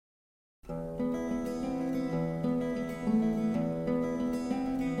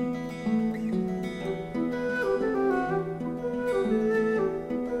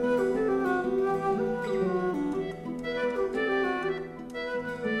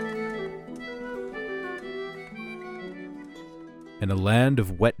In a land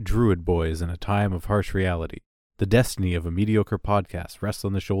of wet druid boys in a time of harsh reality, the destiny of a mediocre podcast rests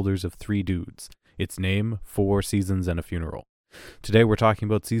on the shoulders of three dudes. Its name, 4 seasons, and a funeral. Today we're talking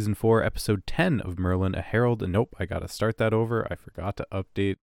about Season 4, Episode 10 of Merlin, a Herald. And nope, I gotta start that over. I forgot to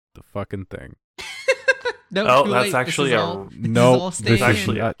update the fucking thing. No, that's actually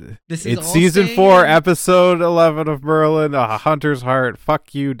It's Season 4, Episode 11 of Merlin, A Hunter's Heart.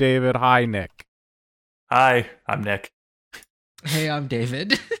 Fuck you, David. Hi, Nick. Hi, I'm Nick. Hey, I'm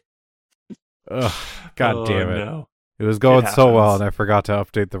David. Ugh, God damn it. No. It was going so well, and I forgot to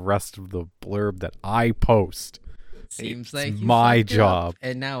update the rest of the blurb that I post. Seems like you my fucked it job. up,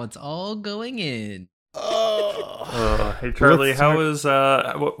 and now it's all going in. Hey Charlie, how was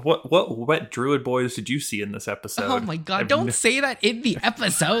what wet druid boys did you see in this episode? Oh my god, don't say that in the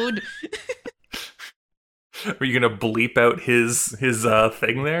episode. Were you gonna bleep out his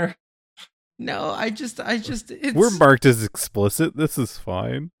thing there? No, I just it's, We're marked as explicit. This is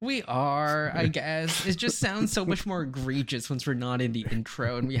fine. we are, I guess. It just sounds so much more egregious once we're not in the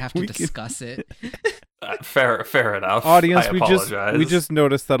intro and we have to discuss it. Fair enough. Audience, I we apologize. just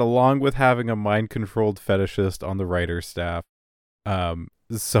noticed that along with having a mind-controlled fetishist on the writer's staff,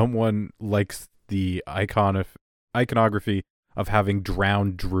 someone likes the iconography of having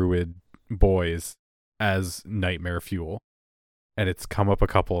drowned druid boys as nightmare fuel. And it's come up a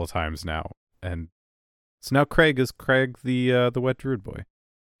couple of times now. And so now Craig is the wet druid boy.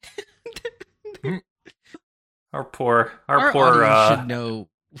 Our poor audience should know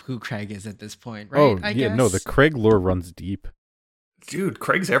who Craig is at this point, right? I guess. No, the Craig lore runs deep. Dude,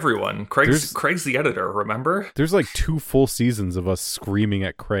 Craig's everyone. Craig's the editor, remember? There's like 2 full seasons of us screaming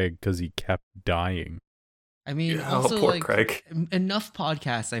at Craig because he kept dying. I mean, Yeah, also poor like Craig. Enough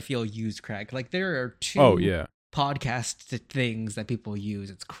podcasts I feel use Craig. Like there are 2 podcast things that people use.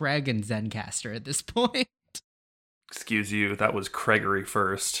 It's Craig and Zencaster at this point. Excuse you, that was Craigery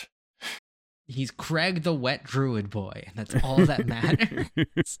first. He's Craig the wet druid boy, and that's all that matters.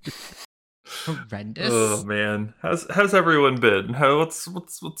 Horrendous. Oh man, how's everyone been? What's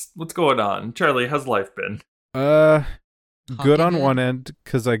going on, Charlie? How's life been? Good on one end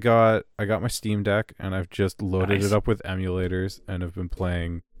because I got my Steam Deck and I've just loaded it up with emulators and have been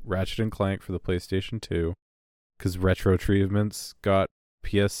playing Ratchet and Clank for the PlayStation 2 because Retro Achievements got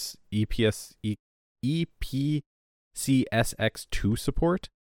EPCSX2 support.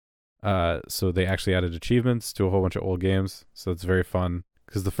 So they actually added achievements to a whole bunch of old games, so it's very fun.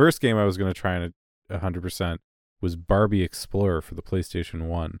 Because the first game I was going to try and 100% was Barbie Explorer for the PlayStation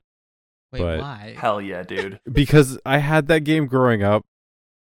 1. Wait, why? Hell yeah, dude. Because I had that game growing up,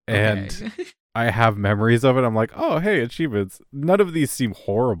 and Okay. I have memories of it. I'm like, oh, hey, achievements. None of these seem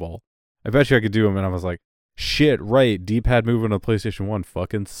horrible. I bet you I could do them, and I was like, shit, right, D-pad movement on PlayStation 1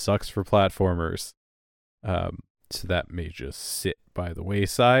 fucking sucks for platformers. So that may just sit by the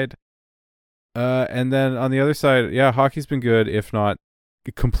wayside. And then on the other side, yeah, hockey's been good, if not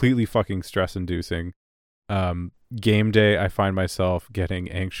completely fucking stress-inducing. Game day, I find myself getting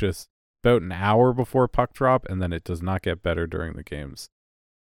anxious about an hour before puck drop, and then it does not get better during the games.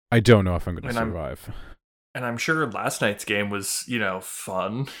 I don't know if I'm going to survive. And I'm sure last night's game was,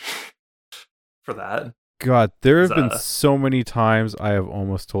 fun for that. God, there have been so many times I have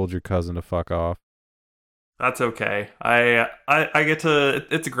almost told your cousin to fuck off. That's okay. I get to.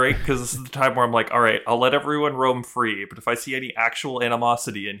 It's great because this is the time where I'm like, all right, I'll let everyone roam free. But if I see any actual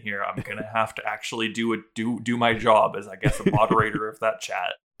animosity in here, I'm gonna have to actually do my job as, I guess, a moderator of that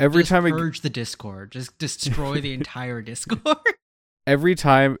chat. Every Just time purge the Discord. Just destroy the entire Discord. Every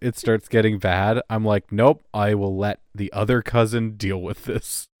time it starts getting bad, I'm like, nope, I will let the other cousin deal with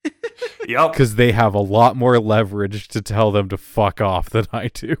this. Yep. Because they have a lot more leverage to tell them to fuck off than I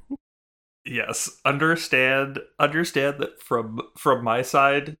do. Yes, understand that from my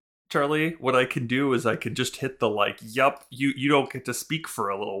side, Charlie, what I can do is I can just hit the yup, you don't get to speak for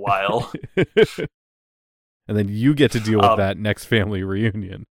a little while. And then you get to deal with that next family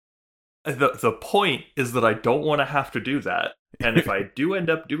reunion. The point is that I don't want to have to do that. And if I do end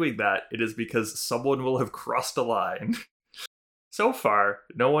up doing that, it is because someone will have crossed a line. So far,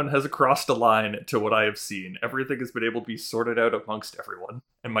 no one has crossed a line to what I have seen. Everything has been able to be sorted out amongst everyone.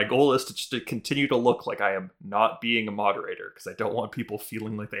 And my goal is to just to continue to look like I am not being a moderator, because I don't want people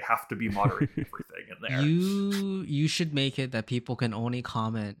feeling like they have to be moderating everything in there. You should make it that people can only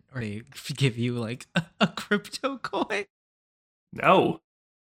comment or they give you a crypto coin. No.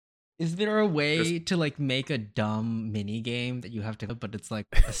 Is there a way to make a dumb mini game that you have to, but it's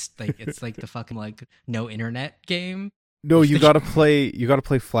it's like the fucking no internet game? No, you gotta play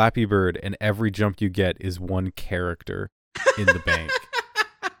Flappy Bird, and every jump you get is one character in the bank.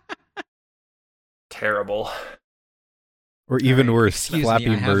 Terrible. Or even All right, worse, excuse me, Flappy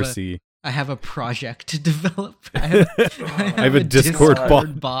I have a- Mercy. I have a project to develop. I have a Discord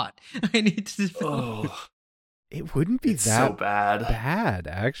bot. I need to develop. Oh, It wouldn't be it's that so bad. bad,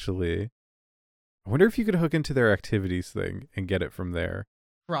 actually. I wonder if you could hook into their activities thing and get it from there.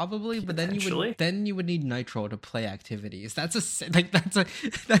 Probably, but then Potentially. you would need Nitro to play activities.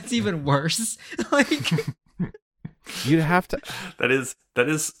 That's even worse. Like You'd have to. That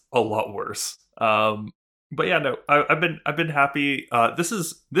is a lot worse. But yeah, no, I've been happy. This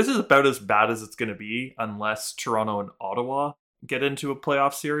is about as bad as it's going to be unless Toronto and Ottawa get into a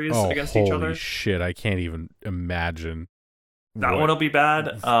playoff series against each other. Holy shit! I can't even imagine. That one will be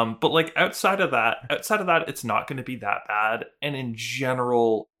bad. But like outside of that, it's not going to be that bad. And in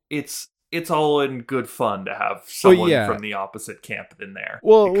general, it's all in good fun to have someone from the opposite camp in there.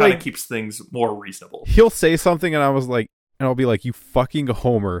 Well, it kind of keeps things more reasonable. He'll say something, and I'll be like, "You fucking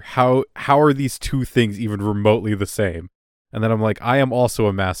homer! How are these two things even remotely the same?" And then I'm like, "I am also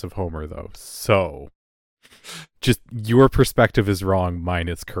a massive homer, though. So, just your perspective is wrong. Mine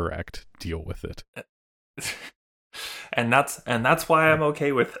is correct. Deal with it." And that's why I'm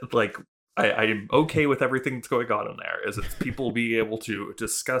okay with like I'm okay with everything that's going on in there. Is it's people being able to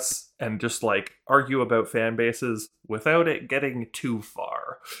discuss and just like argue about fan bases without it getting too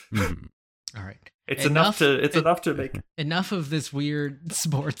far. Mm-hmm. all right. It's enough to make enough of this weird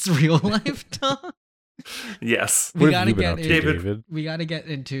sports real life talk. Yes. What have you been up to, David? We got to get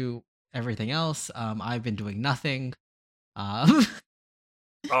into everything else. I've been doing nothing.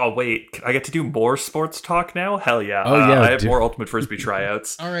 Oh wait, I get to do more sports talk now? Hell yeah. Oh, yeah, I have more Ultimate Frisbee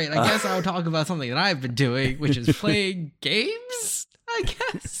tryouts. All right, I guess I'll talk about something that I've been doing, which is playing games, I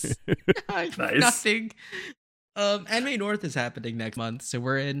guess. Nice. Nothing. Anime North is happening next month, so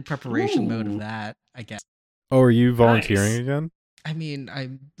we're in preparation mode of that, I guess. Oh, are you volunteering Nice. again? I mean,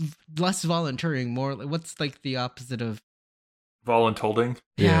 I'm less volunteering, more like, what's like the opposite of Voluntolding.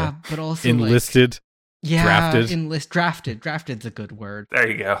 yeah, but also Enlisted. like, drafted? Drafted's a good word. There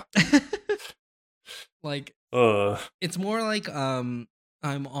you go. Like Ugh. it's more like I'm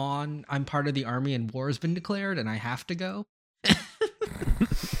part of the army and war has been declared and I have to go.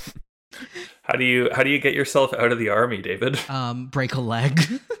 How do you get yourself out of the army, David? Break a leg.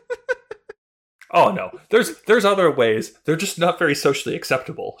 Oh no. There's other ways. They're just not very socially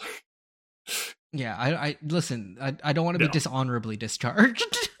acceptable. Yeah, I listen, I don't want to be dishonorably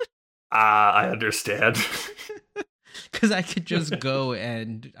discharged. I understand. Because I could just go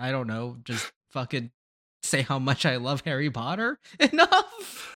and, I don't know, just fucking say how much I love Harry Potter.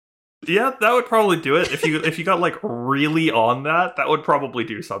 Enough! Yeah, that would probably do it. If you got like really on that would probably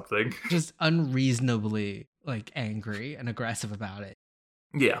do something. Just unreasonably like angry and aggressive about it.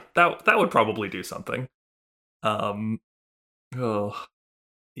 Yeah, that would probably do something. Oh,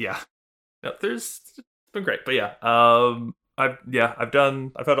 yeah. No, it's been great, but yeah. I've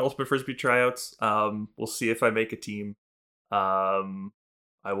had Ultimate Frisbee tryouts. We'll see if I make a team.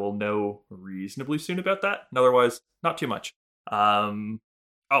 I will know reasonably soon about that. And otherwise, not too much.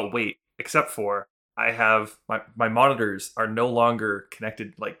 Oh wait, except for I have my monitors are no longer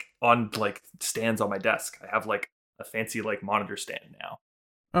connected like on like stands on my desk. I have like a fancy like monitor stand now.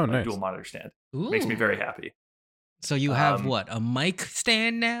 Oh, Like, nice. dual monitor stand. Ooh. Makes me very happy. So you have what? A mic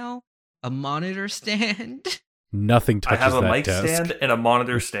stand now? A monitor stand? Nothing I touches have a that mic desk. stand and a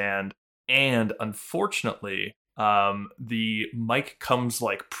monitor stand, and unfortunately, the mic comes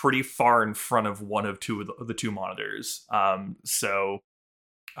like pretty far in front of one of the two monitors. So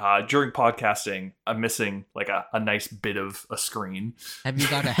during podcasting, I'm missing like a nice bit of a screen. Have you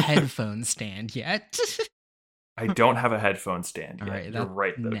got a headphone stand yet? I don't have a headphone stand yet. All right, You're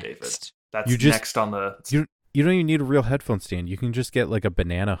right though, next. David. That's You just- next on the. You don't even need a real headphone stand. You can just get like a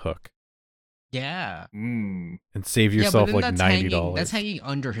banana hook Yeah. Mm. and save Yeah, yourself but then like that's $90. That's hanging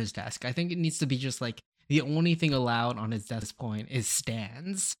under his desk. I think it needs to be just like the only thing allowed on his desk point is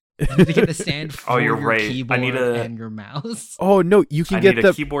stands. You need to get a stand for Oh, you're your right. I keyboard need a- and your mouse. Oh no, you can I get need the.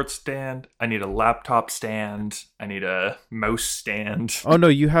 a keyboard stand. I need a laptop stand. I need a mouse stand. Oh no,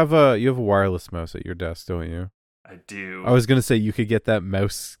 you have a wireless mouse at your desk, don't you? I do. I was gonna say you could get that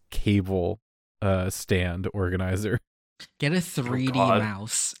mouse cable stand organizer. Get a 3D God.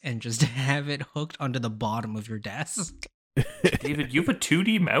 mouse and just have it hooked onto the bottom of your desk. David, you have a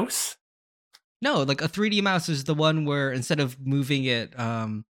 2D mouse? No, like a 3D mouse is the one where instead of moving it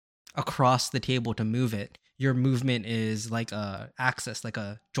across the table to move it, your movement is like a axis, like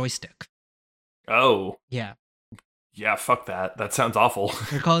a joystick. Oh. Yeah. Yeah, fuck that. That sounds awful.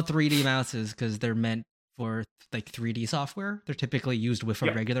 They're called 3D mouses because they're meant for like 3D software. They're typically used with a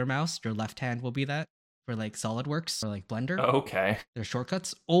Yep. regular mouse. Your left hand will be that for like SolidWorks or like Blender. Okay. They're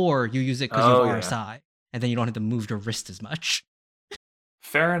shortcuts. Or you use it because Oh, you yeah. RSI. and then you don't have to move your wrist as much.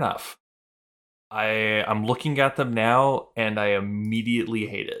 Fair enough. I'm looking at them now, and I immediately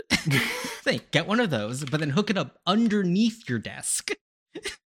hate it. Say, get one of those, but then hook it up underneath your desk.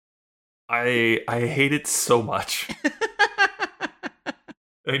 I hate it so much.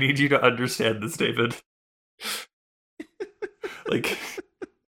 I need you to understand this, David. Like,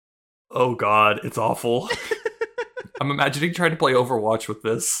 oh god, it's awful. I'm imagining trying to play Overwatch with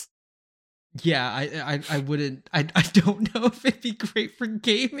this. Yeah, I wouldn't. I don't know if it'd be great for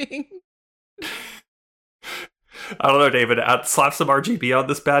gaming. I don't know, David. Slap some RGB on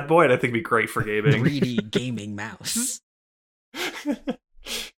this bad boy, and I think it'd be great for gaming. 3D gaming mouse.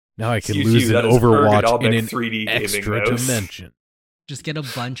 Now I can Excuse lose you, an that is Overwatch ergonomic in an 3D gaming extra mouse. dimension. Just get a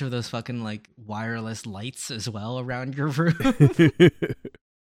bunch of those fucking like wireless lights as well around your room.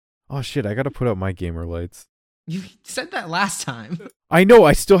 Oh shit, I gotta put up my gamer lights. You said that last time. I know,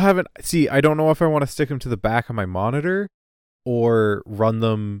 I still haven't... See, I don't know if I want to stick them to the back of my monitor or run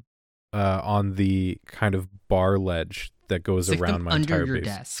them on the kind of bar ledge that goes Stick around them my under entire your base.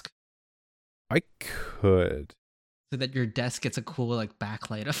 desk I could. so that your desk gets a cool like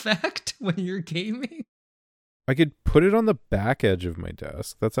backlight effect when you're gaming. I could put it on the back edge of my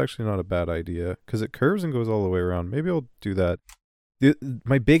desk. That's actually not a bad idea because it curves and goes all the way around. Maybe I'll do that.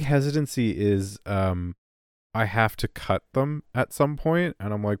 My big hesitancy is I have to cut them at some point,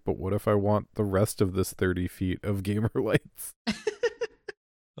 and I'm like, but what if I want the rest of this 30 feet of gamer lights?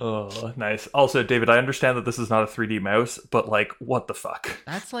 Oh, nice. Also, David, I understand that this is not a 3D mouse, but like, what the fuck?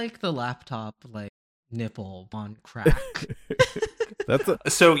 That's like the laptop like nipple on crack.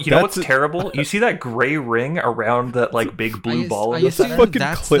 So you know what's terrible? You see that gray ring around that like big blue ball in the That's a center? fucking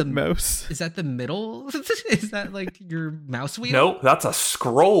that's clip the- mouse. Is that the middle? Is that like your mouse wheel? No, that's a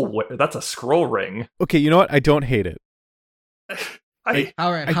scroll. That's a scroll ring. Okay, you know what? I don't hate it. All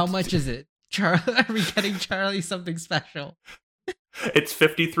right, I- how much is it? Charlie, are we getting Charlie something special? It's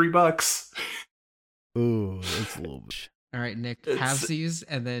 $53. Ooh, it's a little bit... All right, Nick, It's- have these,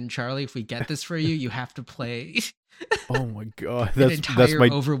 and then Charlie, if we get this for you, you have to play Oh my god, an that's entire my...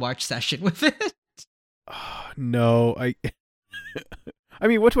 Overwatch session with it. No, I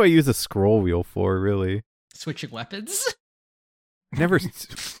mean, what do I use a scroll wheel for, really? Switching weapons. Never...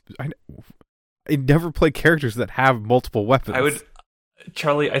 I never play characters that have multiple weapons.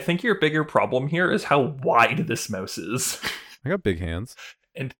 Charlie, I think your bigger problem here is how wide this mouse is. I got big hands.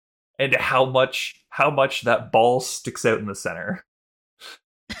 And how much that ball sticks out in the center.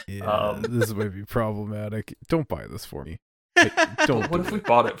 Yeah, this might be problematic. Don't buy this for me. Don't. What if we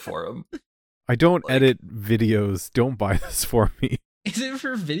bought it for him? I don't edit videos. Don't buy this for me. Is it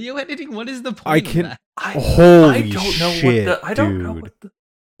for video editing? What is the point of that? Holy I don't know shit, what the. I don't know dude. what the.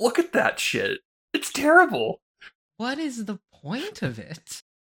 Look at that shit. It's terrible. What is the point of it?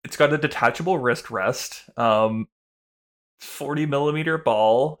 It's got a detachable wrist rest. 40 millimeter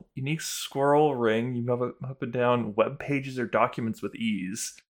ball, unique squirrel ring. You move up and down web pages or documents with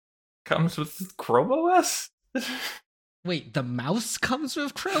ease. Comes with Chrome OS. Wait, the mouse comes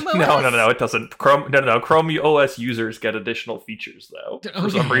with Chrome OS? No, it doesn't. Chrome OS users get additional features though for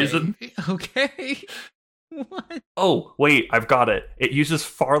some reason. Okay. What? Oh wait, I've got it. It uses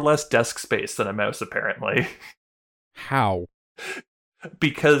far less desk space than a mouse apparently. How?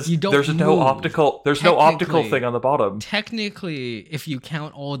 Because You don't there's no move. optical thing on the bottom. Technically, if you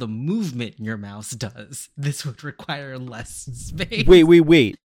count all the movement your mouse does, this would require less space.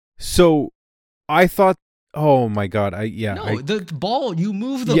 Wait. So, I thought. Oh my god! The ball. You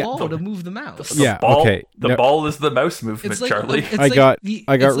move the ball to move the mouse. The ball is the mouse movement, It's like- Charlie. it's I like got the-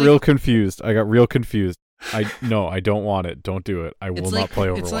 real it's like- confused. I don't want it. Don't do it. I will It's not like, play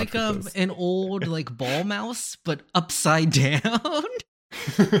Overwatch it's like with this. an old like ball mouse, but upside down.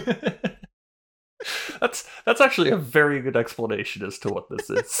 That's actually a very good explanation as to what this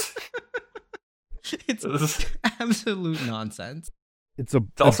is. It's This is- absolute nonsense. It's a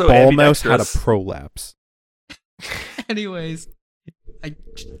also ball mouse had a ambidextrous. prolapse. Anyways,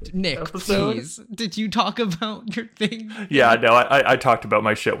 Nick, Episode? please, did you talk about your thing? Yeah, no, I talked about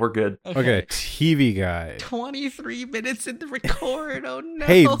my shit. We're good. Okay, TV guy. 23 minutes in the record. Oh no.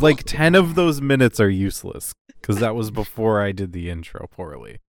 Hey, like 10 of those minutes are useless because that was before I did the intro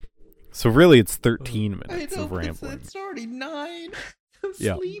poorly. So really, it's 13 I minutes know, of but rambling. it's already 9. I'm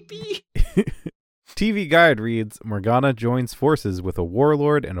Yeah. sleepy. TV Guide reads, Morgana joins forces with a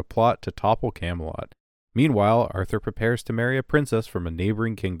warlord in a plot to topple Camelot. Meanwhile, Arthur prepares to marry a princess from a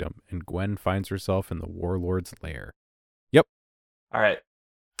neighboring kingdom, and Gwen finds herself in the warlord's lair. Yep. All right.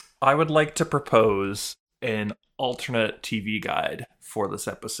 I would like to propose an alternate TV guide for this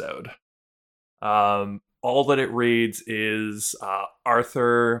episode. All that it reads is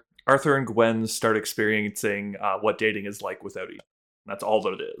Arthur Arthur and Gwen start experiencing what dating is like without each other. That's all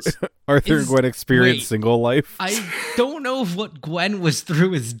that it is. Arthur and Gwen experience single life. I don't know if what Gwen was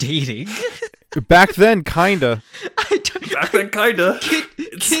through is dating. Back then, kinda. Back then, kinda.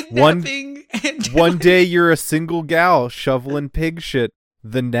 Kidnapping and one day you're a single gal shoveling pig shit.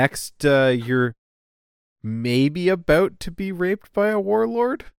 The next, you're maybe about to be raped by a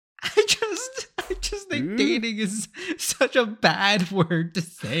warlord. I just think dating is such a bad word to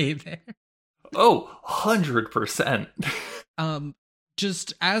say there. Oh, 100%.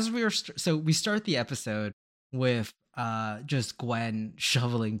 Just as we are, so we start the episode with just Gwen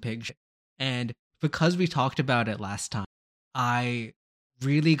shoveling pig shit. And because we talked about it last time, I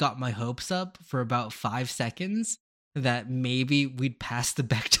really got my hopes up for about 5 seconds that maybe we'd pass the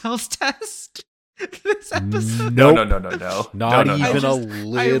Bechtel's test this episode. Nope. No. Not No. even a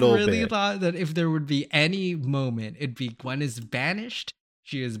little I really bit. thought that if there would be any moment, it'd be Gwen is banished.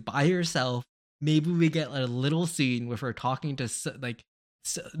 She is by herself. Maybe we get a little scene with her talking to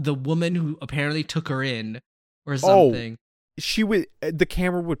the woman who apparently took her in or something. The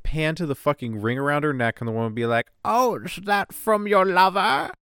camera would pan to the fucking ring around her neck and the woman would be like, "Oh, is that from your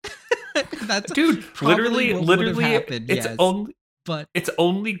lover?" That's Dude, literally, happened, it's yes. only But it's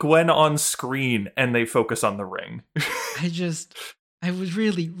only Gwen on screen and they focus on the ring. I was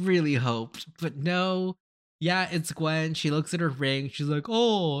really, really hoped, but no. Yeah, it's Gwen. She looks at her ring. She's like,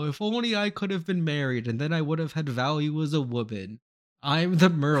 "Oh, if only I could have been married and then I would have had value as a woman. I'm the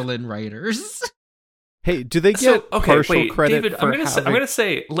Merlin writers." Hey, do they get partial credit David, for I'm gonna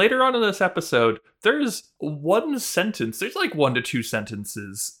say later on in this episode, there's one sentence. There's like 1 to 2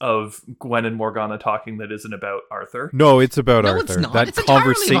 sentences of Gwen and Morgana talking that isn't about Arthur. No, it's about No, Arthur. it's not. That It's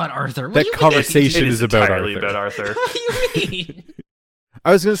entirely about Arthur. What do That you mean? conversation It is about entirely Arthur. about Arthur. What do you mean?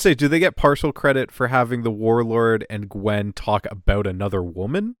 I was going to say, do they get partial credit for having the warlord and Gwen talk about another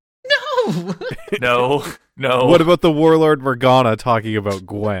woman? No. No. What about the warlord Morgana talking about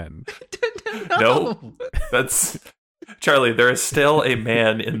Gwen? No. That's Charlie. There is still a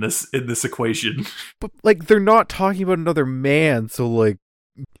man in this equation. But like, they're not talking about another man, so like,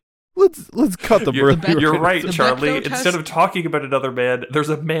 let's cut the You're, Merlin. you're right, the Charlie. Bechdel Instead test- of talking about another man, there's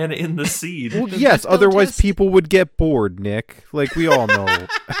a man in the scene. Well, The yes, Bechdel otherwise test- people would get bored, Nick. Like, we all know.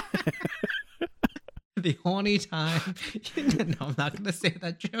 The only time. No, I'm not going to say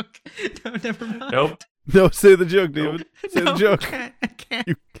that joke. No, never mind. Nope. No, say the joke, David. Say No, the joke. I can't.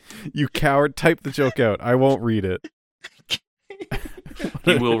 You coward. Type the joke out. I won't read it.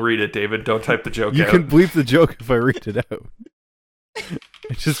 You will read it, David. Don't type the joke You out. can bleep the joke if I read it out.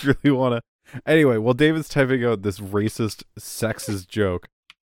 I just really want to. Anyway, while David's typing out this racist, sexist joke,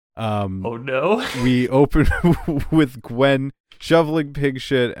 Oh no. we open with Gwen shoveling pig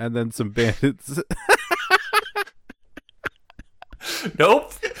shit and then some bandits.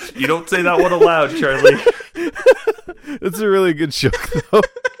 Nope. You don't say that one aloud, Charlie. It's a really good joke, though.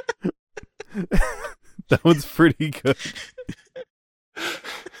 That one's pretty good.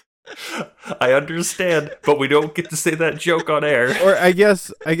 I understand, but we don't get to say that joke on air. Or I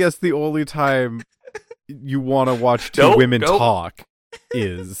guess the only time you want to watch two Nope, women nope. talk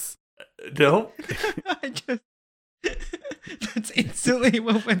is No. That's instantly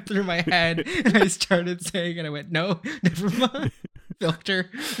what went through my head, and I started saying, and I went, "No, never mind." Filter.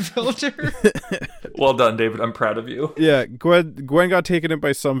 Well done, David. I'm proud of you. Yeah, Gwen got taken in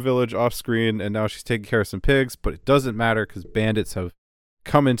by some village off screen, and now she's taking care of some pigs, but it doesn't matter because bandits have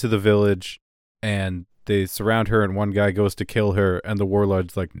come into the village, and they surround her, and one guy goes to kill her, and the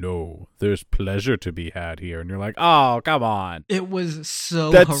warlord's like, "No, there's pleasure to be had here." And you're like, "Oh, come on." It was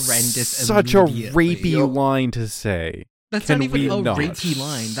so That's horrendous. such a immediately. rapey line to say. That's Can not even we a not? rapey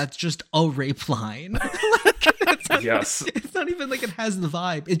line. That's just a rape line. Yes. It's not even like it has the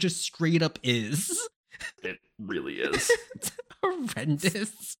vibe. It just straight up is. It really is. It's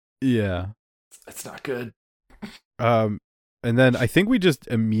horrendous. Yeah. It's not good. And then I think we just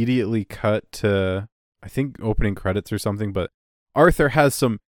immediately cut to, I think, opening credits or something, but Arthur has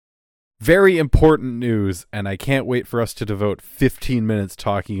some very important news, and I can't wait for us to devote 15 minutes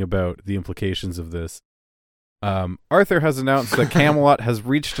talking about the implications of this. Arthur has announced that Camelot has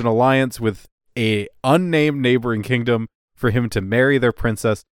reached an alliance with a unnamed neighboring kingdom for him to marry their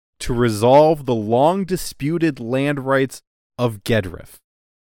princess to resolve the long-disputed land rights of Gedrith.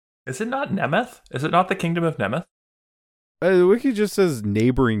 Is it not Nemeth? Is it not the kingdom of Nemeth? The wiki just says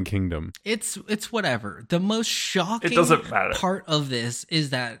neighboring kingdom. It's whatever. The most shocking It doesn't matter. part of this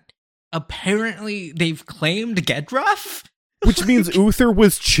is that apparently they've claimed Gedruff. Which means Uther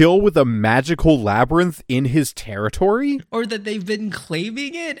was chill with a magical labyrinth in his territory? Or that they've been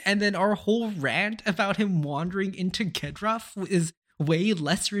claiming it, and then our whole rant about him wandering into Gedruff way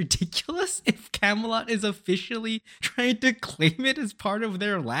less ridiculous if Camelot is officially trying to claim it as part of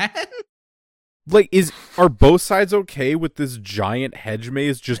their land? Like, are both sides okay with this giant hedge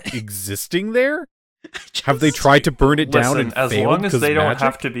maze just existing there? Have they tried to burn it down and as failed long as they don't magic?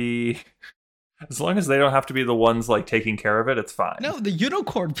 have to be, as long as they don't have to be the ones like taking care of it, it's fine. No, the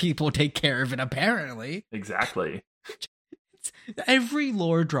unicorn people take care of it, apparently. Exactly. Every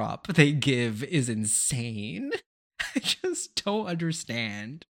lore drop they give is insane. I just don't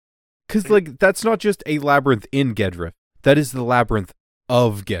understand. Because, like, that's not just a labyrinth in Gedrith. That is the labyrinth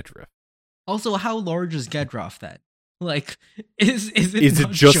of Gedrith. Also, how large is Gedroth then? Like, is it it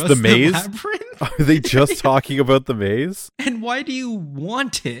just the maze? Labyrinth? Are they just talking about the maze? And why do you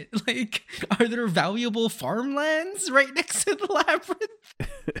want it? Like, are there valuable farmlands right next to the labyrinth?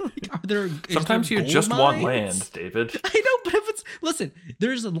 Like, sometimes you just want land, David. I know, but if it's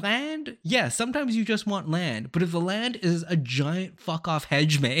there's land. Yeah, sometimes you just want land. But if the land is a giant fuck off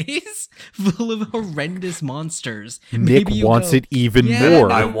hedge maze full of horrendous monsters, Nick wants it even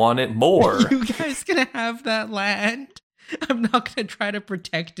more. I want it more. You guys gonna have that land? I'm not gonna try to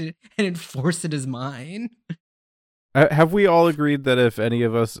protect it and enforce it as mine. Have we all agreed that if any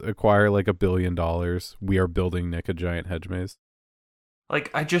of us acquire like $1 billion, we are building Nick a giant hedge maze? Like,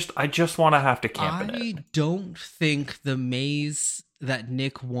 I just want to have to camp in it. I don't think the maze that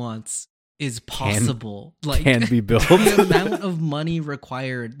Nick wants is possible. Can be built. The amount of money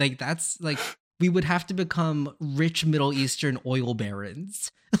required, like, that's like, we would have to become rich Middle Eastern oil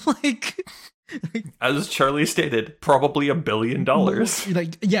barons. like, as Charlie stated, probably $1 billion.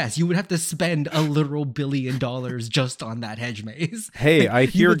 Like, yes, you would have to spend a literal $1 billion just on that hedge maze. Hey, like, I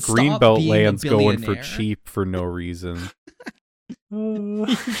hear Greenbelt land's going for cheap for no reason.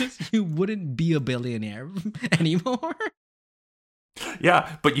 You wouldn't be a billionaire anymore.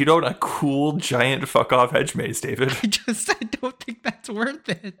 Yeah, but you don't a cool giant fuck off hedge maze, David. I don't think that's worth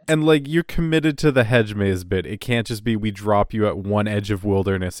it. And like, you're committed to the hedge maze bit. It can't just be we drop you at one edge of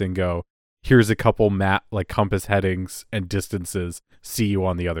wilderness and go, here's a couple map like compass headings and distances. See you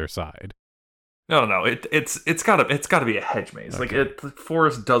on the other side. No. It's gotta be a hedge maze. Okay. Like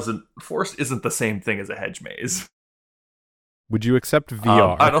forest isn't the same thing as a hedge maze. Would you accept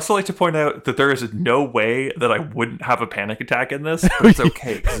VR? I'd also like to point out that there is no way that I wouldn't have a panic attack in this, but it's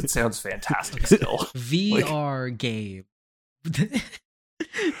okay because it sounds fantastic still. VR game.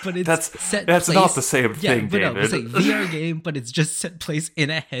 But it's that's not the same thing, David. No, it's like VR game, but it's just set place in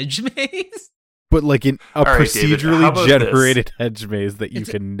a hedge maze. But like in a right, procedurally David, generated hedge maze that you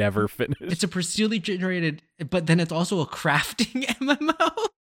can never finish. It's a procedurally generated, but then it's also a crafting MMO.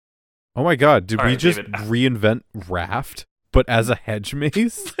 Oh my god, did we just David. reinvent Raft? But as a hedge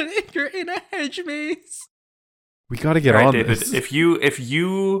maze? But if you're in a hedge maze. We gotta get All right, on David, this. If you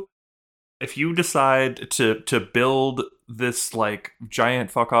decide to build this like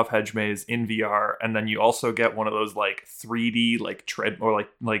giant fuck off hedge maze in VR, and then you also get one of those like 3D like tread or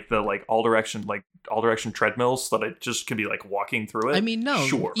like the like all direction treadmills so that it just can be like walking through it. I mean, no,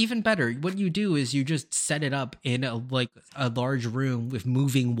 sure. Even better. What you do is you just set it up in a large room with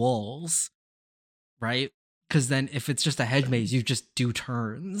moving walls, right? Because then if it's just a hedge maze, you just do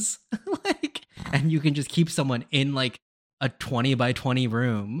turns. And you can just keep someone in like a 20 by 20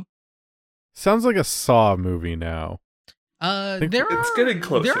 room. Sounds like a Saw movie now. It's getting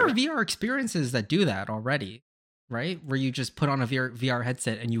closer. There are VR experiences that do that already, right? Where you just put on a VR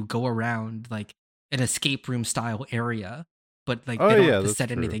headset and you go around like an escape room style area, but like they don't have to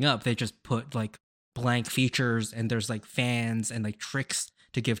set anything up. They just put like blank features and there's like fans and like tricks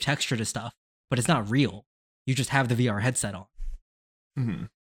to give texture to stuff, but it's not real. You just have the VR headset on. Mm-hmm.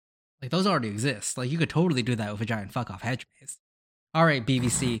 Like, those already exist. Like, you could totally do that with a giant fuck-off hedge maze. All right,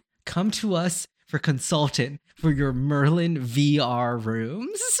 BBC, come to us for consultant for your Merlin VR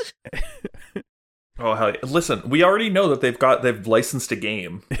rooms. Oh, hell yeah. Listen, we already know that they've licensed a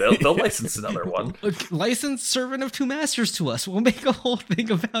game. They'll license another one. Licensed Servant of Two Masters to us. We'll make a whole thing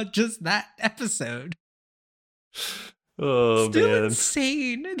about just that episode. Oh, Still man.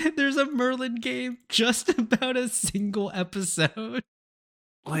 insane that there's a Merlin game just about a single episode.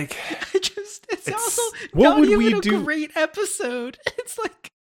 Like, it's also what not would even we a do? Great episode. It's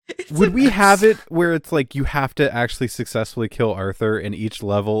like, Would we have it where it's like you have to actually successfully kill Arthur and each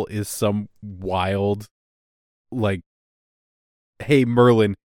level is some wild, like, hey,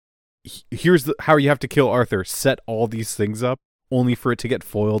 Merlin, here's how you have to kill Arthur. Set all these things up only for it to get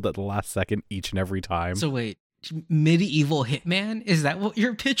foiled at the last second each and every time. So wait, medieval Hitman? Is that what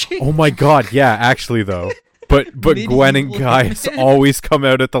you're pitching? Oh my god, yeah, actually though. But Gwen and Guys always come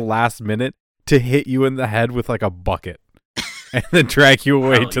out at the last minute to hit you in the head with like a bucket and then drag you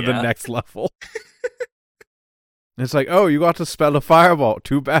away to the next level. It's like, oh, you got to spell a fireball.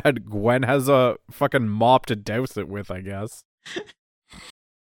 Too bad Gwen has a fucking mop to douse it with, I guess.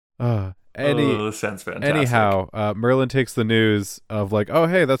 This sounds fantastic. Anyhow, Merlin takes the news of like, oh,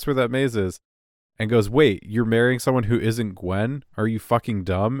 hey, that's where that maze is. And goes, wait, you're marrying someone who isn't Gwen? Are you fucking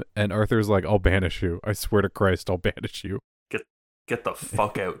dumb? And Arthur's like, I'll banish you. I swear to Christ, I'll banish you. Get the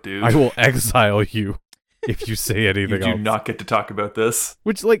fuck out, dude. I will exile you if you say anything else. You do not get to talk about this.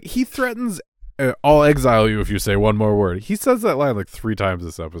 Which, like, he threatens, I'll exile you if you say one more word. He says that line like 3 times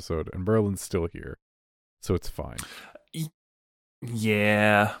this episode, and Merlin's still here. So it's fine.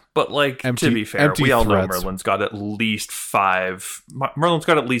 Yeah, but like, to be fair, we all know Merlin's got at least 5. Merlin's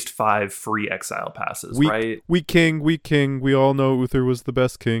got at least 5 free exile passes, right? We king. We all know Uther was the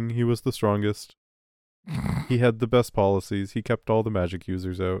best king. He was the strongest. He had the best policies. He kept all the magic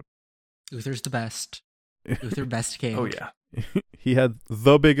users out. Uther's the best. Uther best king. Oh yeah. He had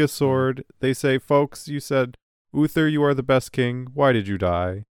the biggest sword. They say, folks, you said, Uther, you are the best king. Why did you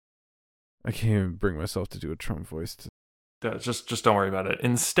die? I can't even bring myself to do a Trump voice. Just don't worry about it.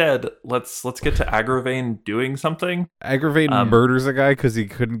 Instead, let's get to Agravain doing something. Agravain murders a guy because he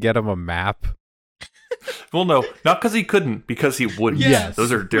couldn't get him a map. Well, no, not because he couldn't, because he wouldn't. Yes,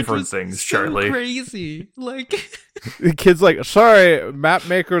 those are different things, so Charlie. Crazy, like the kid's like, sorry, map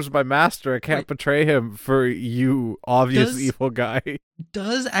maker's my master. I can't betray him for you, obvious evil guy.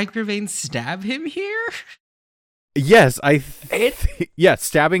 Does Agravain stab him here? Yes,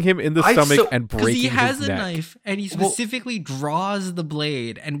 stabbing him in the stomach and breaking his neck. Because he has a knife, and he specifically draws the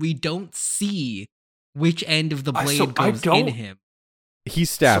blade, and we don't see which end of the blade goes in him. He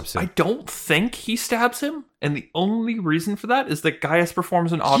stabs him. I don't think he stabs him, and the only reason for that is that Gaius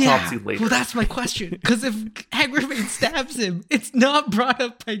performs an autopsy later. Well, that's my question. Because if Agravain stabs him, it's not brought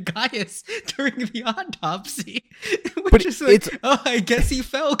up by Gaius during the autopsy. Which is like, I guess he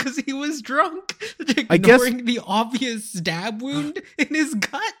fell because he was drunk, ignoring the obvious stab wound in his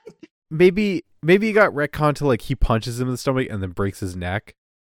gut. Maybe he got retconned to like he punches him in the stomach and then breaks his neck.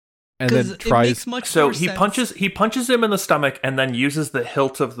 And then tries. He punches him in the stomach and then uses the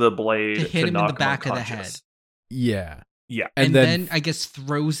hilt of the blade to hit him in the back of the head. Yeah. And then I guess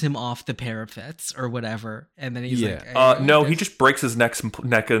throws him off the parapets or whatever. And then he's like, no, he just breaks his neck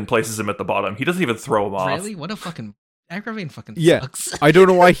and places him at the bottom. He doesn't even throw him off. Really? What a fucking Agravain fucking sucks. I don't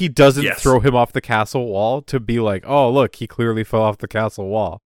know why he doesn't throw him off the castle wall to be like, oh look, he clearly fell off the castle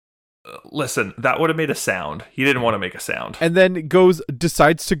wall. Listen, that would have made a sound. He didn't want to make a sound. And then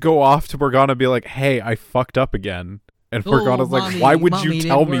decides to go off to Morgana and be like, hey, I fucked up again. And Morgana's like, why would you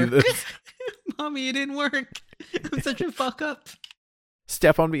tell me this? Mommy, it didn't work. I'm such a fuck up.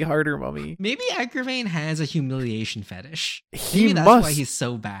 Step on me harder, mommy. Maybe Agravain has a humiliation fetish. Maybe that's why he's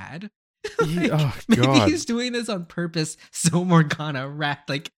so bad. Maybe he's doing this on purpose so Morgana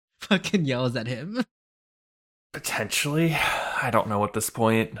fucking yells at him. Potentially. I don't know at this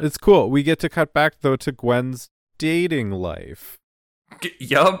point. It's cool. We get to cut back, though, to Gwen's dating life.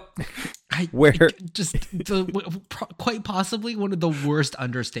 Yup. Quite possibly one of the worst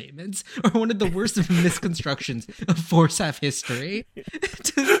understatements or one of the worst misconstructions of FSAAF history.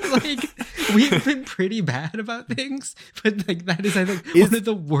 We've been pretty bad about things, but that is, I think, one of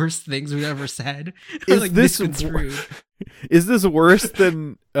the worst things we've ever said. Misconstrued. Is this worse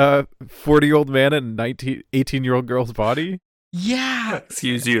than 40-year-old man in 18-year-old girl's body? Yeah.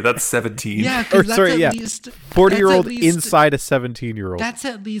 Excuse you, that's 17. Yeah, least 40-year-old inside a 17-year-old. That's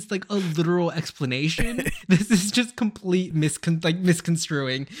at least like a literal explanation. This is just complete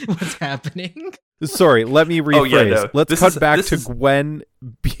misconstruing what's happening. Sorry, let me rephrase. Let's cut back to Gwen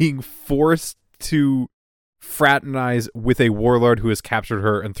being forced to fraternize with a warlord who has captured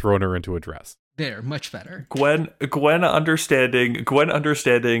her and thrown her into a dress. There, much better. Gwen understanding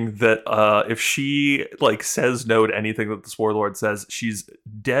that if she says no to anything that this warlord says, she's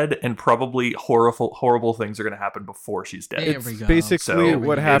dead, and probably horrible things are going to happen before she's dead. There we go. Basically,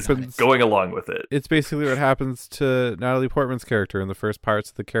 what happens. Going along with it. It's basically what happens to Natalie Portman's character in the first Pirates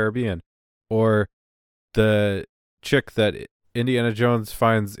of the Caribbean, or the chick that Indiana Jones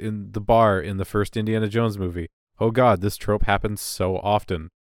finds in the bar in the first Indiana Jones movie. Oh God, this trope happens so often.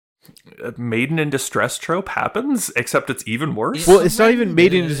 Maiden in distress trope happens, except it's even worse. Well, it's not even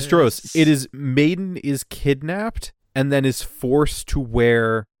maiden in distress. It is maiden is kidnapped and then is forced to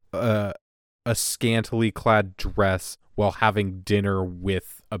wear a scantily clad dress while having dinner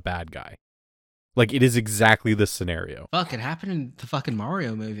with a bad guy. Like, it is exactly this scenario. Fuck, it happened in the fucking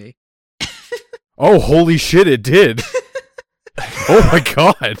Mario movie. Oh, holy shit, it did. Oh my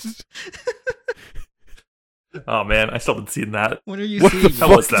God. Oh man, I still haven't seen that. What are you seeing?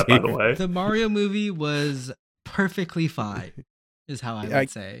 How was that, by the way? The Mario movie was perfectly fine, is how I would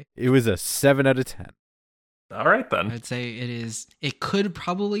say. It was a 7 out of 10. All right then. I'd say it could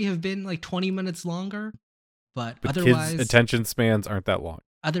probably have been like 20 minutes longer, but But otherwise, kids' attention spans aren't that long.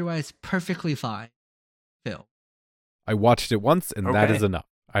 otherwise perfectly fine film. I watched it once, and that Okay. is enough.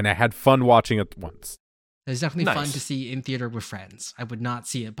 And I had fun watching it once. It's definitely fun Nice. to see in theater with friends. I would not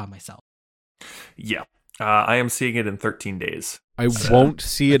see it by myself. Yeah. I am seeing it in 13 days. I won't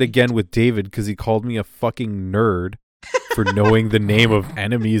see it again with David because he called me a fucking nerd for knowing the name of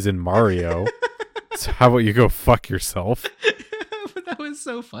enemies in Mario. So how about you go fuck yourself? But that was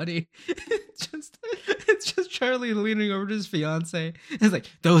so funny. It's just Charlie leaning over to his fiance. It's like,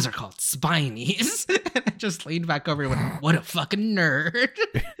 those are called spinies. And I just leaned back over and went, what a fucking nerd.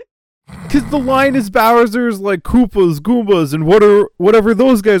 Because the line is Bowser's like Koopas, Goombas, and whatever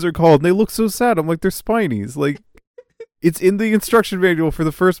those guys are called. And they look so sad. I'm like, they're spinies. Like, it's in the instruction manual for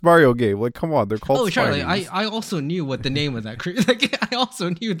the first Mario game. Like, come on, they're called Oh, Charlie, spinies. I also knew what the name of that crew. Like, I also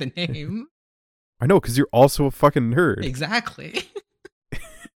knew the name. I know, because you're also a fucking nerd. Exactly.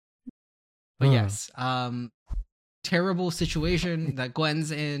 But yes, terrible situation that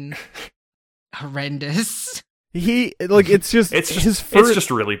Gwen's in. Horrendous. It's just It's his just, first. it's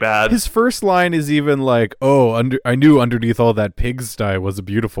just really bad. His first line is even like, "Oh, I knew underneath all that pigsty was a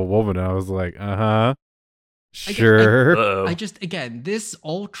beautiful woman." And I was like, sure. Uh-oh. I just, again, this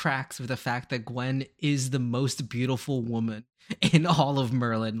all tracks with the fact that Gwen is the most beautiful woman in all of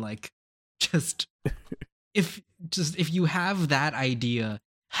Merlin. Like, if you have that idea,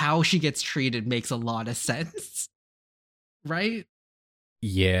 how she gets treated makes a lot of sense, right?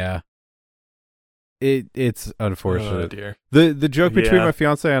 Yeah, it's Oh, unfortunate. dear. The joke between Yeah. my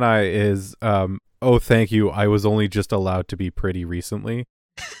fiance and I is, "Oh, thank you. I was only just allowed to be pretty recently,"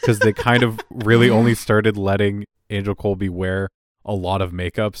 because they kind of really only started letting Angel Colby wear a lot of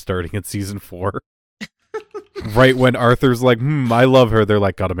makeup starting in season 4. Right when Arthur's like, I love her. They're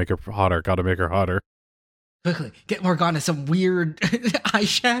like, gotta make her hotter. Gotta make her hotter. Quickly, get Morgana some weird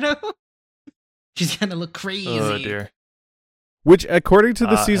eyeshadow. She's gonna look crazy. Oh, dear. Which, according to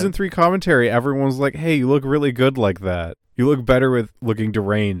the Uh, season 3 commentary, everyone's like, hey, you look really good like that. You look better with looking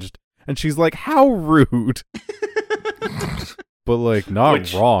deranged. And she's like, how rude. But, like, not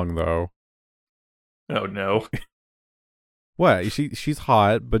Which- wrong, though. Oh, no. What? She's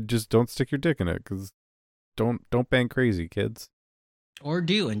hot, but just don't stick your dick in it, because don't bang crazy, kids. Or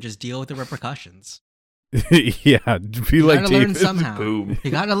do and just deal with the repercussions. Yeah, be You like gotta learn David. somehow. Boom.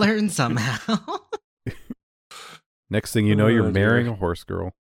 You gotta learn somehow. Next thing you know, Oh, you're dear. marrying a horse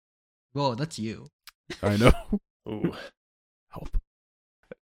girl. Whoa, that's you. I know. Ooh. Help.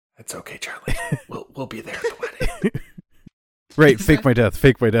 It's okay, Charlie. We'll be there at the wedding. Right, Is fake that- my death.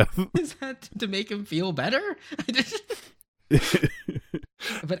 Fake my death. Is that to make him feel better?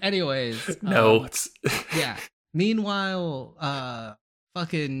 But anyways, No, it's yeah. Meanwhile,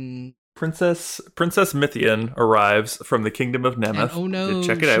 fucking Princess Mythian arrives from the kingdom of and Nemeth oh no, to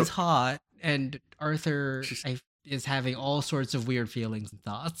check it she's out. hot, and Arthur She's- is having all sorts of weird feelings and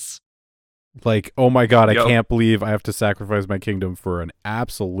thoughts. Like, oh my god, I Yup. can't believe I have to sacrifice my kingdom for an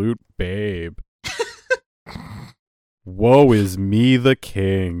absolute babe. Woe is me, the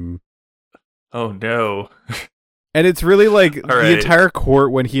king. Oh no. And it's really like All the right. entire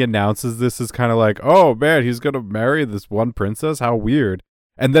court when he announces this is kind of like, oh man, he's gonna marry this one princess? How weird.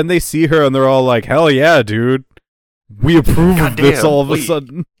 And then they see her and they're all like, hell yeah, dude. We approve of this Goddamn, all of a wait.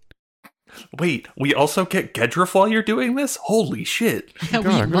 sudden. Wait, we also get Gedrif while you're doing this? Holy shit. Yeah, God,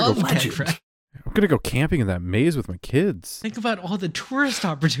 we I'm gonna love go legend. Kendra. I'm gonna go camping in that maze with my kids. Think about all the tourist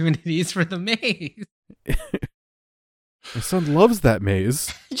opportunities for the maze. My son loves that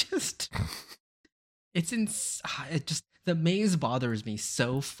maze. Just, it just the maze bothers me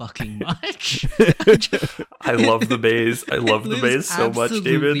so fucking much. I love the maze. I love the It lives maze so much,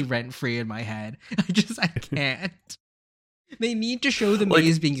 absolutely David. rent free in my head. I can't. They need to show the Like-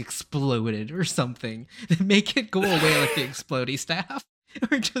 maze being exploded or something. They make it go away like the explodey staff,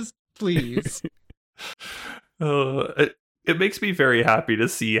 or just please. It makes me very happy to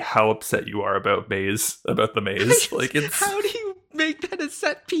see how upset you are about the maze. Like it's How do you make that a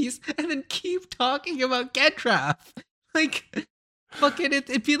set piece and then keep talking about Gedraff? Like, fucking,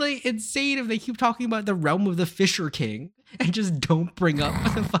 it'd be like insane if they keep talking about the realm of the Fisher King and just don't bring up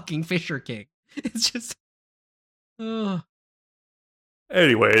the fucking Fisher King. It's just, ugh.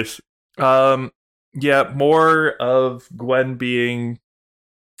 Anyways, yeah, more of Gwen being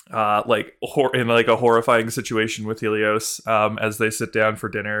like in like a horrifying situation with Helios as they sit down for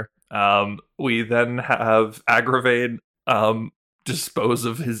dinner. We then have Agravain dispose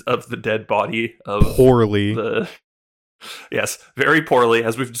of the dead body of Poorly. Yes, very poorly,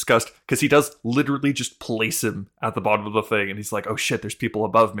 as we've discussed, because he does literally just place him at the bottom of the thing, and he's like, oh shit, there's people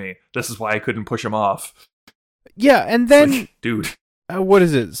above me. This is why I couldn't push him off. Yeah, and It's then like, dude. what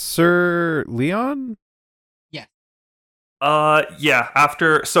is it, Sir Leon? Yeah,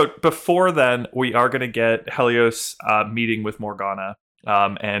 before then, we are going to get Helios meeting with Morgana,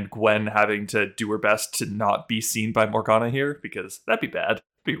 and Gwen having to do her best to not be seen by Morgana here, because that'd be bad.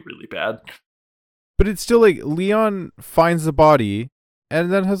 It'd be really bad. But it's still like Leon finds the body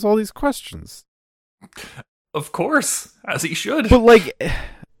and then has all these questions. Of course, as he should. But like,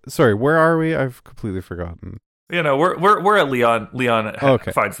 sorry, where are we? I've completely forgotten. You know, we're at Leon. Leon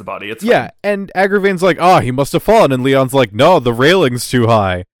finds the body. It's yeah, fine. and Agravain's like, oh, he must have fallen, and Leon's like, no, the railing's too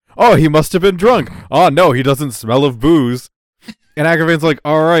high. Oh, he must have been drunk. Oh no, he doesn't smell of booze. And Agravain's like,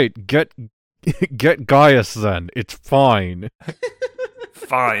 all right, get Gaius then. It's fine.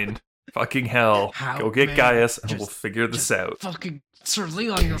 Fine. Fucking hell. Go get Gaius, and we'll figure this out. Fucking Sir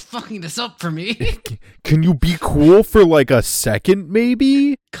Leon, you're fucking this up for me. Can you be cool for like a second,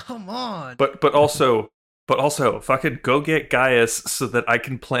 maybe? Come on. But also, fucking go get Gaius so that I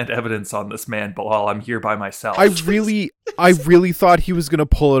can plant evidence on this man while I'm here by myself. I really thought he was gonna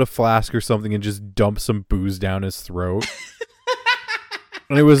pull out a flask or something and just dump some booze down his throat.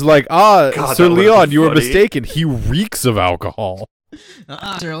 And it was like, God, Sir Leon, you were mistaken. He reeks of alcohol.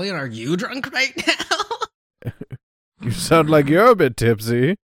 Sir Leon, are you drunk right now? You sound like you're a bit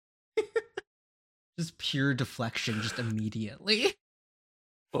tipsy. Just pure deflection, just immediately.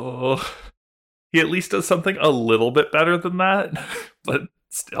 Oh, he at least does something a little bit better than that, but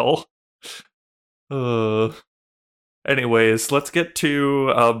still. Anyways, let's get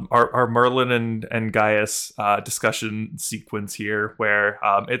to our Merlin and Gaius discussion sequence here, where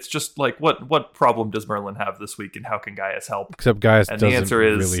it's just like, what problem does Merlin have this week, and how can Gaius help? Except Gaius and doesn't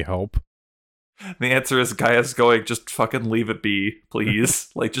really help. The answer is Gaius going, just fucking leave it be, please.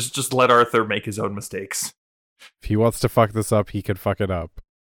 Like, just let Arthur make his own mistakes. If he wants to fuck this up, he can fuck it up.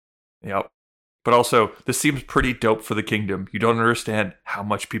 Yep. But also, this seems pretty dope for the kingdom. You don't understand how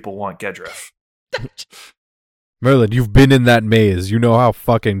much people want Gedref. Merlin, you've been in that maze. You know how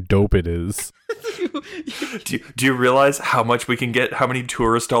fucking dope it is. Do you realize how much we can get, how many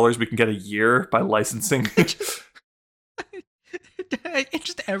tourist dollars we can get a year by licensing?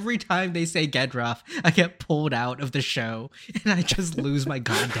 Just every time they say Gedref, I get pulled out of the show, and I just lose my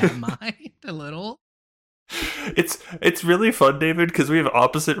goddamn mind a little. It's really fun, David, because we have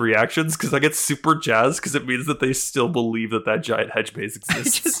opposite reactions, because I get super jazzed because it means that they still believe that giant hedge maze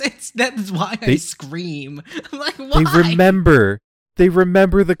exists. That's why I scream. I'm like, why? They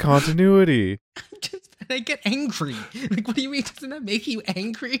remember the continuity. I get angry. Like, what do you mean? Doesn't that make you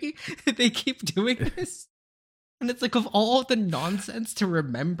angry that they keep doing this? And it's like, of all the nonsense to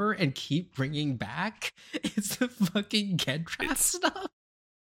remember and keep bringing back, it's the fucking Gedref stuff.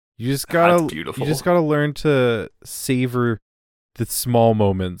 You just gotta learn to savor the small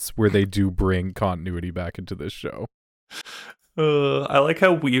moments where they do bring continuity back into this show. I like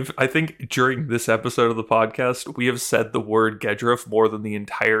how I think during this episode of the podcast, we have said the word Gedref more than the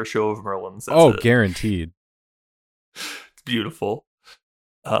entire show of Merlin says it. Guaranteed. It's beautiful.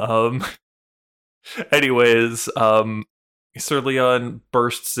 Anyways, Sir Leon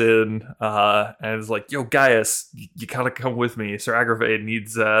bursts in and is like, "Yo, Gaius, you gotta come with me. Sir Agravain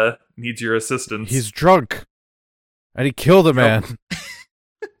needs your assistance. He's drunk, and he killed a man."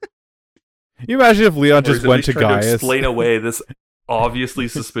 You imagine if Leon just went to Gaius to explain away this obviously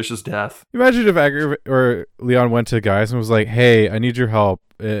suspicious death. Imagine if Leon went to Gaius and was like, "Hey, I need your help.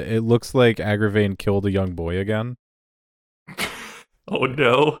 It looks like Agravain killed a young boy again." Oh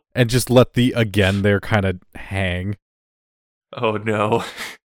no! And just let the again there kind of hang. Oh no.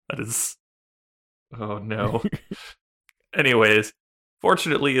 That is... Oh no. Anyways,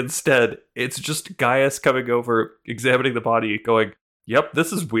 fortunately instead, it's just Gaius coming over, examining the body, going, "Yep,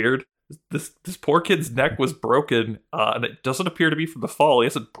 this is weird. This poor kid's neck was broken, and it doesn't appear to be from the fall. He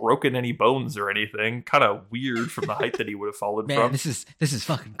hasn't broken any bones or anything. Kind of weird from the height that he would have fallen from." Man, this is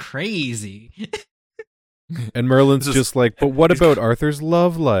fucking crazy. And Merlin's just like, "But what about Arthur's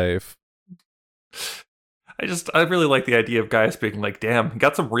love life?" I really like the idea of Gaius being like, "Damn, he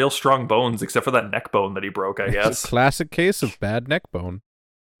got some real strong bones, except for that neck bone that he broke, I guess." It's a classic case of bad neck bone.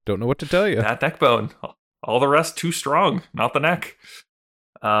 Don't know what to tell you. That neck bone. All the rest too strong, not the neck.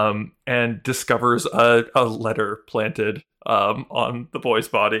 And discovers a letter planted on the boy's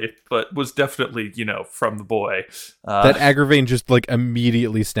body, but was definitely, from the boy. That Agravain just like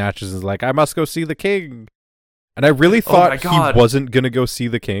immediately snatches and is like, "I must go see the king." And I really thought he wasn't going to go see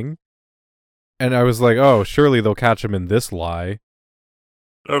the king. And I was like, oh, surely they'll catch him in this lie.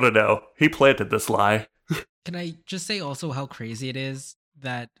 No. He planted this lie. Can I just say also how crazy it is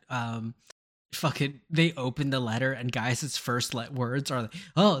that fucking they open the letter and Gaius' first words are like,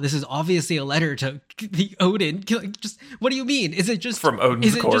 "Oh, this is obviously a letter to the Odin." Like, just what do you mean? Is it just from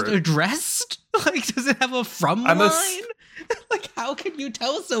Odin's court? Just addressed? Like, does it have a from line? Like, how can you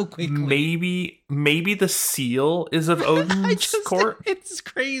tell so quickly? Maybe the seal is of Odin's court. It's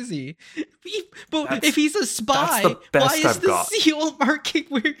crazy. But if he's a spy, why is the seal marking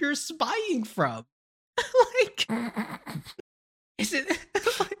where you're spying from? Like, is it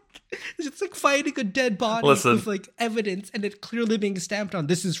like it's like finding a dead body with like evidence and it clearly being stamped on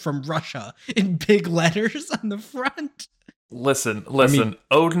 "This is from Russia" in big letters on the front? Listen. I mean,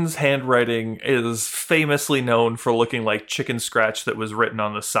 Odin's handwriting is famously known for looking like chicken scratch that was written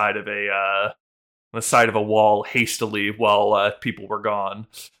on the side of a wall hastily while people were gone,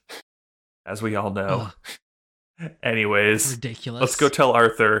 as we all know. Anyways, ridiculous. Let's go tell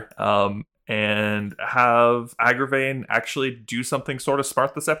Arthur and have Agravain actually do something sort of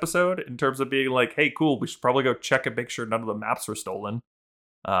smart this episode in terms of being like, hey, cool, we should probably go check and make sure none of the maps were stolen.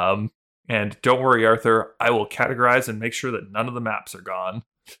 And don't worry, Arthur, I will categorize and make sure that none of the maps are gone.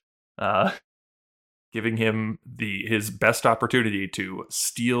 Giving him his best opportunity to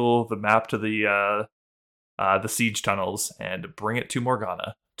steal the map to the siege tunnels and bring it to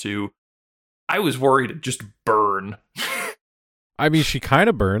Morgana to, I was worried, just burn. I mean, she kind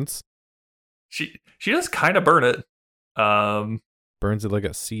of burns. She does kind of burn it. Burns it like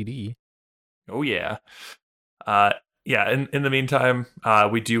a CD. Oh, yeah. Yeah, in the meantime,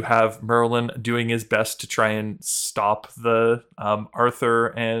 we do have Merlin doing his best to try and stop the Arthur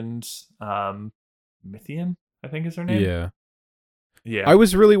and Mythian, I think is her name. Yeah. Yeah. I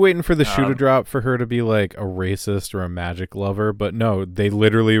was really waiting for the shoe to drop for her to be like a racist or a magic lover, but no, they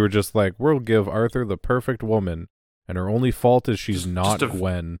literally were just like, we'll give Arthur the perfect woman, and her only fault is she's not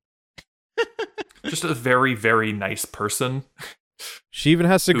Gwen. Just a very, very nice person. She even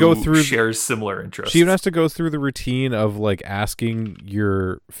has to go through shares similar interests. She even has to go through the routine of like asking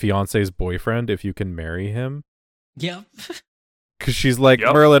your fiance's boyfriend if you can marry him. Yep. Because she's like,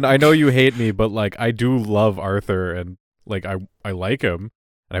 Merlin, I know you hate me, but like I do love Arthur and like I like him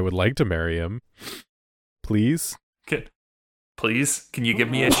and I would like to marry him. Please? Please? Can you give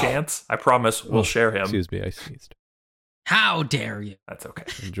me a chance? I promise we'll share him. Excuse me, I sneezed. How dare you? That's okay.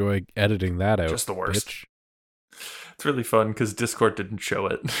 Enjoy editing that out. Just the worst. Bitch. It's really fun because Discord didn't show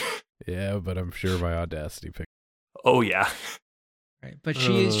it. Yeah, but I'm sure my Audacity picked. Oh yeah. Right, but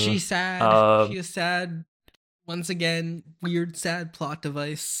she's sad. She is sad. Once again, weird, sad plot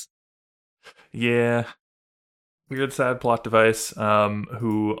device. Yeah. Weird, sad plot device.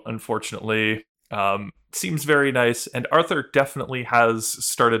 Who unfortunately seems very nice, and Arthur definitely has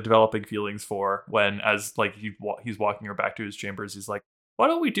started developing feelings for when, as like he's walking her back to his chambers. He's like, why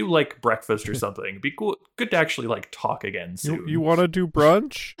don't we do like breakfast or something? It'd be good to actually like talk again soon. You want to do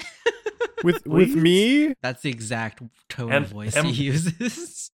brunch with me? That's the exact tone of voice he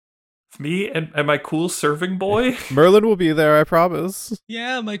uses. Me and my cool serving boy. Merlin will be there, I promise.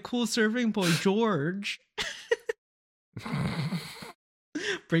 Yeah, my cool serving boy George.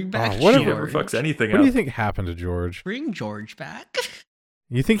 Bring back George. Whatever fucks anything What up. do you think happened to George? Bring George back.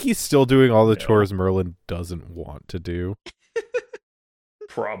 You think he's still doing all the chores Merlin doesn't want to do?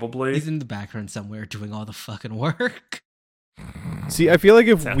 Probably. He's in the background somewhere doing all the fucking work. See, I feel like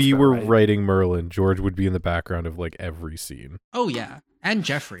if we were writing Merlin, George would be in the background of like every scene. Oh yeah, and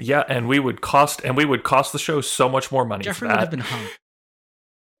Jeffrey. Yeah, and we would cost the show so much more money. Jeffrey for that. would have been hung.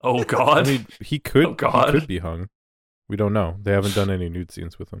 Oh God. I mean, he could. Oh, God. He could be hung. We don't know. They haven't done any nude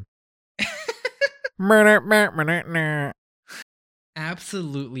scenes with him.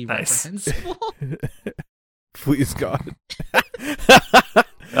 Absolutely reprehensible. Please God.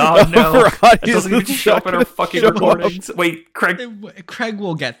 Oh no! It doesn't even show up in our fucking recordings. Wait, Craig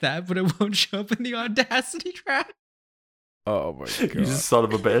will get that, but it won't show up in the Audacity track. Oh my God! You son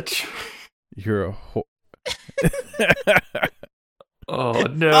of a bitch! You're a Oh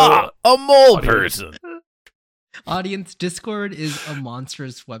no! A mole person. Audience, Discord is a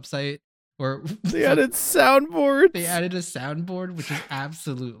monstrous website where they added soundboards. They added a soundboard, which is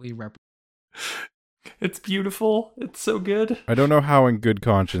absolutely It's beautiful. It's so good. I don't know how in good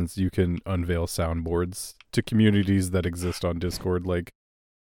conscience you can unveil soundboards to communities that exist on Discord. Like,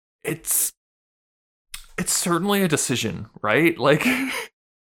 it's certainly a decision, right? Like,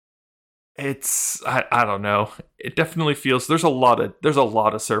 it's I don't know. It definitely feels there's a lot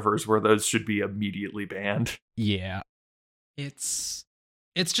of servers where those should be immediately banned. Yeah. It's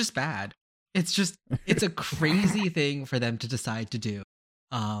just bad. It's a crazy thing for them to decide to do.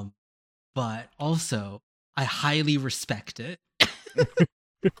 But also, I highly respect it.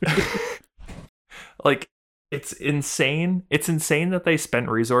 Like, It's insane. It's insane that they spent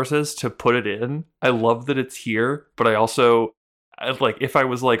resources to put it in. I love that it's here, but I also like if I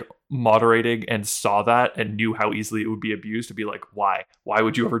was like moderating and saw that and knew how easily it would be abused, to be like, why? Why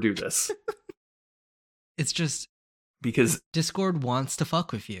would you ever do this? It's just Because Discord wants to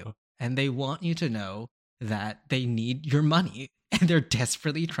fuck with you, and they want you to know that they need your money, and they're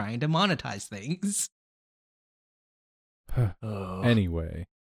desperately trying to monetize things. Anyway,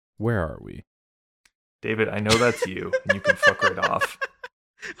 where are we? David, I know that's you, and you can fuck right off.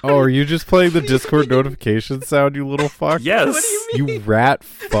 Oh, are you just playing the Discord notification sound, you little fuck? Yes. What do you mean? You rat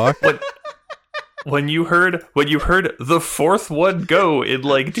fuck. When you heard the fourth one go in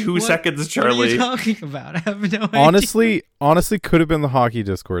like 2 seconds, Charlie. What are you talking about? I have no idea. Honestly, could have been the hockey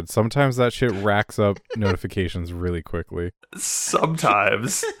Discord. Sometimes that shit racks up notifications really quickly.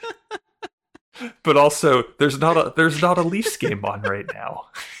 Sometimes. But also, there's not a Leafs game on right now.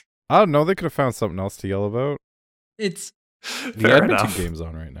 I don't know. They could have found something else to yell about. It's The Fair Edmonton enough. game's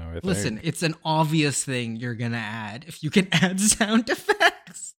on right now, I think. Listen, it's an obvious thing you're gonna add if you can add sound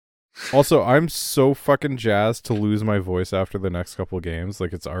effects. Also, I'm so fucking jazzed to lose my voice after the next couple games.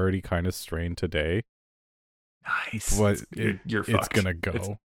 Like, it's already kind of strained today. Nice. But You're it's fucked. gonna go.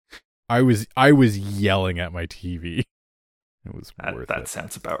 It's- I was yelling at my TV. It was worth that it.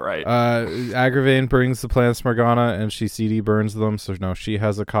 sounds about right. Agravain brings the plants to Morgana, and she CD burns them, so now she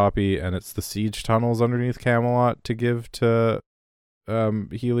has a copy, and it's the siege tunnels underneath Camelot to give to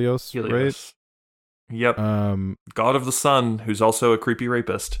Helios, right? Helios. Yep. God of the Sun, who's also a creepy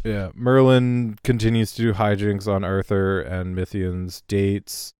rapist. Yeah. Merlin continues to do hijinks on Arthur and Mythian's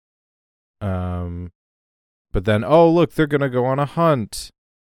dates. But then, oh, look, they're going to go on a hunt.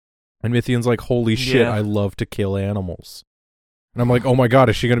 And Mythian's like, holy shit, Yeah. I love to kill animals. And I'm like, oh my god,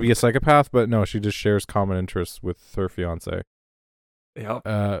 is she going to be a psychopath? But no, she just shares common interests with her fiance. Yep.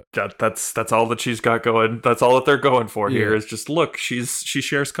 Uh, That's all that she's got going. That's all that they're going for here Yeah. is just look, she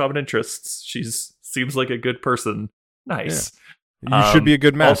shares common interests. She's seems like a good person. Nice. you should be a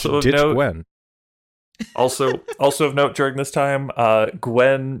good match. also of Ditch note- Gwen. Also of note during this time,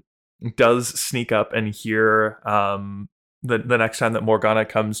 Gwen does sneak up and hear the next time that Morgana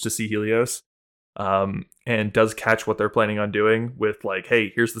comes to see Helios, and does catch what they're planning on doing with like,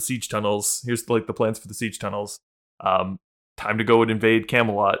 hey, here's the siege tunnels. Here's like the plans for the siege tunnels. Time to go and invade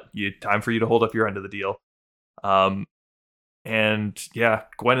Camelot. Time for you to hold up your end of the deal. And yeah,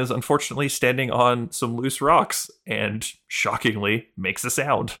 Gwen is unfortunately standing on some loose rocks and shockingly makes a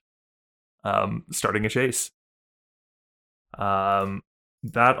sound, starting a chase.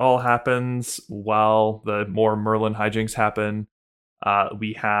 That all happens while the more Merlin hijinks happen.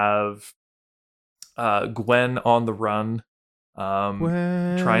 We have Gwen on the run,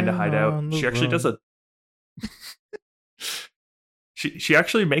 trying to hide out. She actually does a She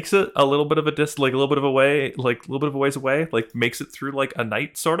actually makes it a little bit of a a little bit of a ways away, like makes it through like a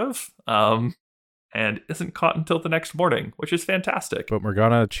night sort of, and isn't caught until the next morning, which is fantastic. But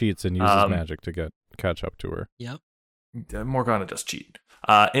Morgana cheats and uses magic to catch up to her. Yep. Morgana does cheat.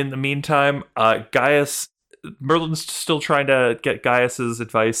 In the meantime, Merlin's still trying to get Gaius's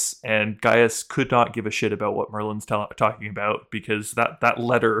advice, and Gaius could not give a shit about what Merlin's talking about because that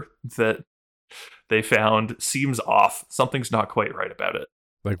letter that they found seems off. Something's not quite right about it.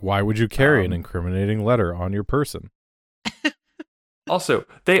 Like, why would you carry an incriminating letter on your person? Also,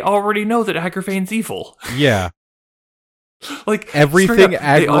 they already know that Agravain's evil. Yeah. Like Everything straight up,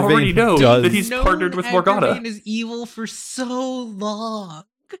 they already Agravain know does. that he's partnered with Morgana. Agravain is evil for so long.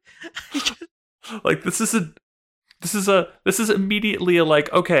 Like this is immediately a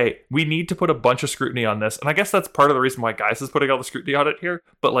like, okay, we need to put a bunch of scrutiny on this. And I guess that's part of the reason why Gaius is putting all the scrutiny on it here.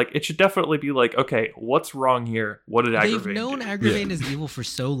 But like, it should definitely be like, okay, what's wrong here? What did Agravain They've known do? Agravain is evil for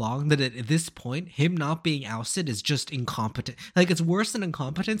so long that at this point, him not being ousted is just incompetent. Like, it's worse than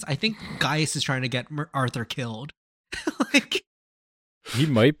incompetence. I think Gaius is trying to get Arthur killed. Like, He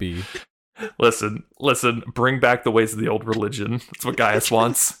might be. Listen, bring back the ways of the old religion. That's what Gaius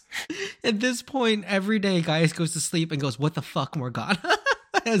wants. at this point, every day Gaius goes to sleep and goes, "What the fuck, Morgana?"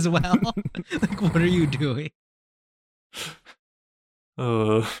 as well. Like, what are you doing?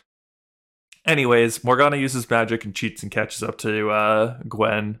 Anyways, Morgana uses magic and cheats and catches up to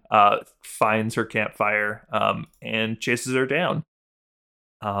Gwen, finds her campfire, and chases her down.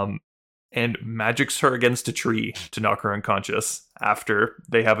 And magics her against a tree to knock her unconscious after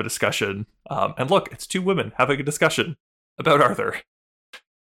they have a discussion. And look, it's two women having a discussion about Arthur.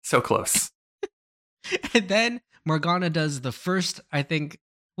 So close. And then Morgana does the first, I think,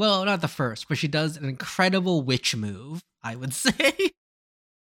 well, not the first, but she does an incredible witch move, I would say.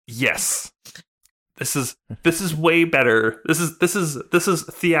 Yes. This is way better. This is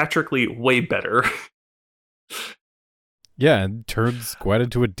theatrically way better. Yeah, and turns Gwen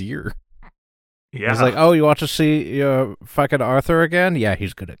into a deer. Yeah. He's like, oh, you want to see fucking Arthur again? Yeah,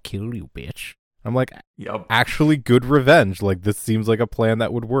 he's gonna kill you, bitch. I'm like, Yep. actually good revenge. Like, this seems like a plan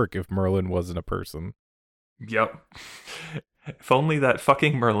that would work if Merlin wasn't a person. Yep. If only that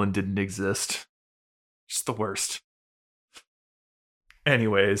fucking Merlin didn't exist. Just the worst.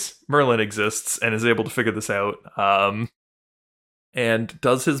 Anyways, Merlin exists and is able to figure this out. And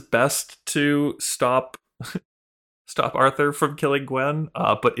does his best to stop Arthur from killing Gwen,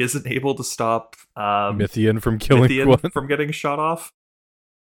 but isn't able to stop Mythian from killing Mythian Gwen. from getting shot off.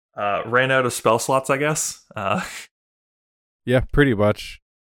 Ran out of spell slots, I guess. Yeah, pretty much.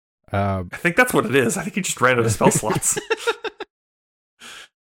 I think that's what it is. I think he just ran out of spell slots.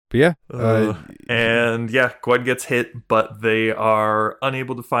 But yeah. And yeah, Gwen gets hit, but they are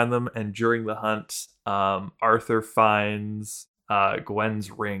unable to find them. And during the hunt, Arthur finds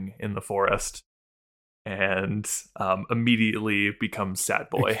Gwen's ring in the forest and immediately becomes sad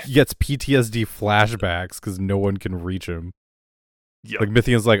boy. He gets PTSD flashbacks because no one can reach him. Yep. Like,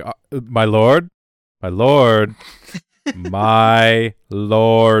 Mythian's like, my lord? My lord? My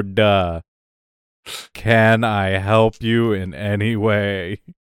lord. Can I help you in any way?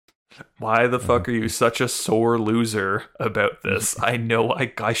 Why the fuck are you such a sore loser about this? I know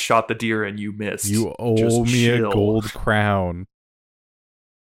I shot the deer and you missed. You owe Just me a chill. gold crown.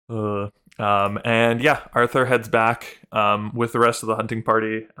 And yeah, Arthur heads back with the rest of the hunting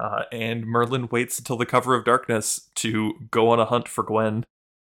party, and Merlin waits until the cover of darkness to go on a hunt for Gwen.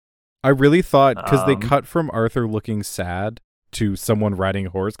 I really thought, because they Um, cut from Arthur looking sad to someone riding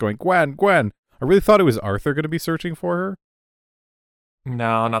a horse going, Gwen, Gwen. I really thought it was Arthur going to be searching for her.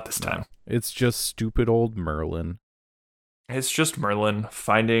 No, not this time. It's just stupid old Merlin. It's just Merlin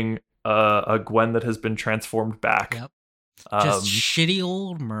finding a Gwen that has been transformed back. Yep. Just shitty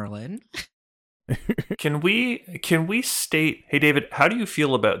old Merlin. Can we state, hey David, how do you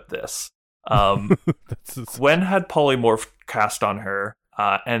feel about this? Gwen had polymorph cast on her,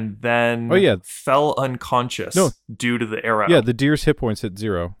 and then fell unconscious due to the arrow. Yeah, the deer's hit points hit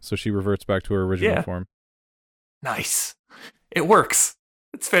 0, so she reverts back to her original form. Nice. It works.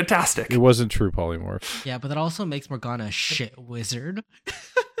 It's fantastic. It wasn't true polymorph. Yeah, but that also makes Morgana a shit wizard.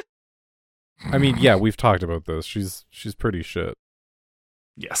 I mean, yeah, we've talked about this. She's pretty shit.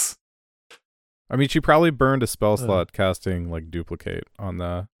 Yes. I mean, she probably burned a spell slot casting like duplicate on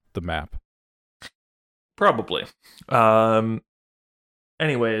the map. Probably.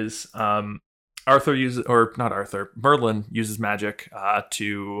 Anyways, Merlin uses magic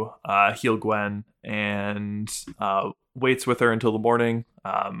to heal Gwen and waits with her until the morning.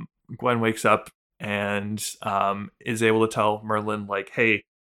 Gwen wakes up and is able to tell Merlin, like, hey,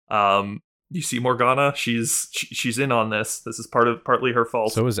 you see Morgana? She's in on this. This is partly her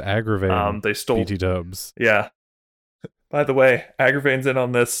fault. So is Agravain. They stole BT dubs. Yeah. By the way, Agravain's in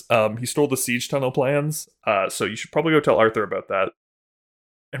on this. He stole the siege tunnel plans. So you should probably go tell Arthur about that.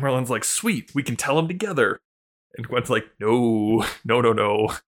 And Merlin's like, sweet, we can tell him together. And Gwen's like, no.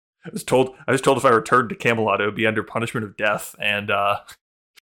 I was told if I returned to Camelot, it would be under punishment of death. And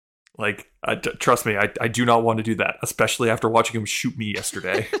trust me, I do not want to do that, especially after watching him shoot me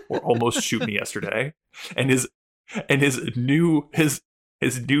yesterday, or almost shoot me yesterday, and his new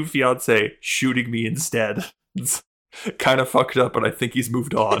fiance shooting me instead. It's kind of fucked up, but I think he's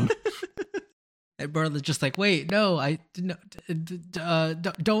moved on. And Merlin's just like, wait, no,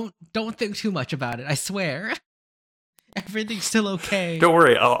 don't think too much about it. I swear, everything's still okay. Don't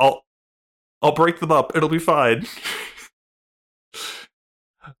worry, I'll break them up. It'll be fine.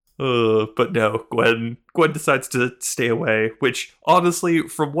 But no, Gwen decides to stay away, which honestly,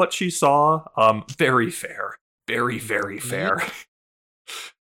 from what she saw, very fair. Very, very fair.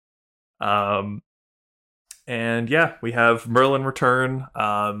 And yeah, we have Merlin return,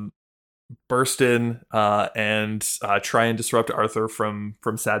 burst in, and try and disrupt Arthur from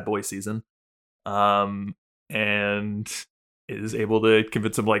Sad Boy season. And is able to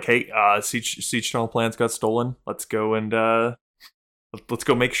convince him, like, hey, siege tunnel plans got stolen. Let's go and let's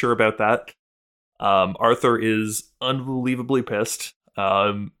go make sure about that. Arthur is unbelievably pissed.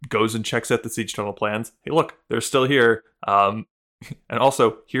 Goes and checks out the siege tunnel plans. Hey, look, they're still here. And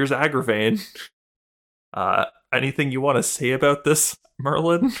also, here's Agravain. Anything you want to say about this,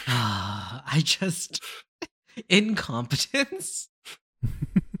 Merlin? Incompetence.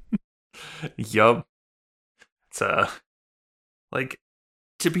 Yup. It's like,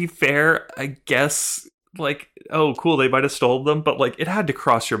 to be fair, I guess, like, oh, cool, they might have stolen them, but, like, it had to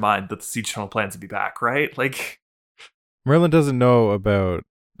cross your mind that the siege tunnel plans would be back, right? Like, Merlin doesn't know about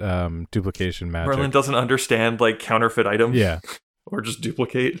duplication magic. Merlin doesn't understand, like, counterfeit item. Yeah. Or just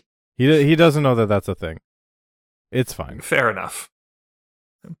duplicate. He doesn't know that that's a thing. It's fine. Fair enough.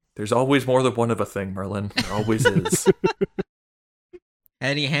 There's always more than one of a thing, Merlin. There always is.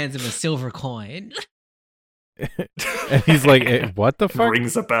 And he hands him a silver coin. And he's like, what the fuck?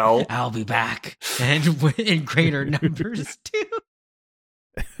 Rings a bell. I'll be back. And in greater numbers, too.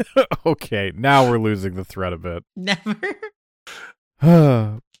 Okay, now we're losing the thread a bit. Never.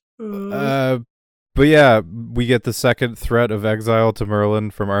 But yeah, we get the second threat of exile to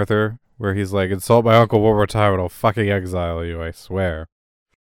Merlin from Arthur, where he's like, insult my uncle one more time and I'll fucking exile you, I swear.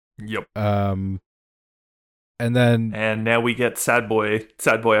 Yep. And then... And now we get Sad Boy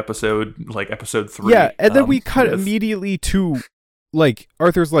episode, like episode 3. Yeah, and then we cut immediately to, like,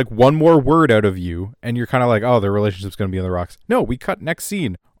 Arthur's like, one more word out of you, and you're kind of like, oh, their relationship's going to be on the rocks. No, we cut next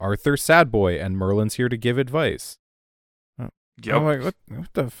scene. Arthur, Sad Boy, and Merlin's here to give advice. Yep. I'm like,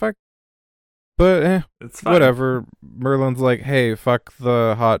 what the fuck? But, it's fine. whatever. Merlin's like, hey, fuck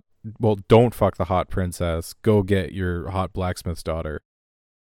the hot... Well, don't fuck the hot princess. Go get your hot blacksmith's daughter.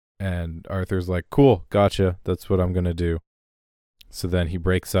 And Arthur's like, cool, gotcha. That's what I'm going to do. So then he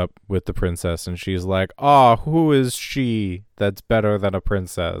breaks up with the princess, and she's like, who is she that's better than a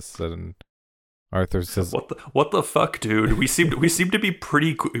princess? And Arthur says, what the fuck, dude? We seem to be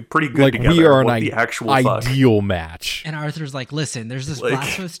pretty good like, together. We are an ideal match. And Arthur's like, listen, there's this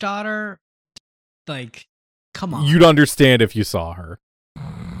blacksmith's daughter. Like, come on. You'd understand if you saw her.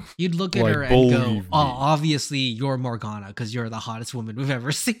 You'd look at her and go, obviously you're Morgana because you're the hottest woman we've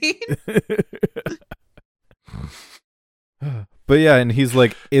ever seen. But yeah, and he's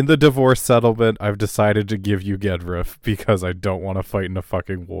like, in the divorce settlement, I've decided to give you Gedrith because I don't want to fight in a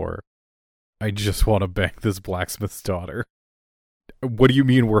fucking war. I just want to bang this blacksmith's daughter. What do you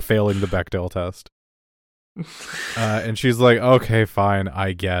mean we're failing the Bechdel test? And she's like, okay, fine,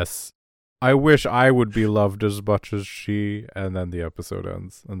 I guess. I wish I would be loved as much as she, and then the episode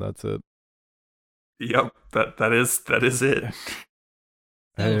ends, and that's it. Yep, that is it.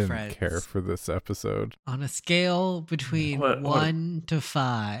 I didn't care for this episode. On a scale between 1 to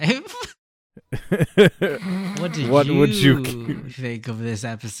 5, what would you think of this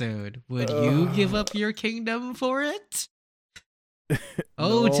episode? Would you give up your kingdom for it?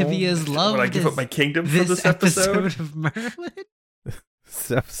 No. To be as loved Would I give up my kingdom for this episode of Merlin?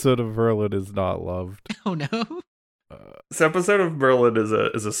 This episode of Merlin is not loved. Oh no. This episode of Merlin is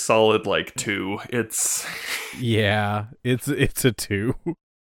a solid 2. It's it's a 2.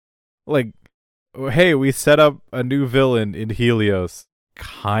 Like, hey, we set up a new villain in Helios.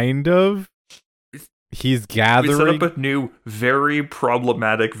 Kind of. He's gathering. We set up a new, very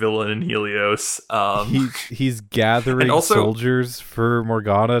problematic villain in Helios. He's gathering also, soldiers for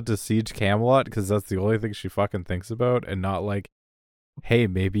Morgana to siege Camelot because that's the only thing she fucking thinks about, and not like, hey,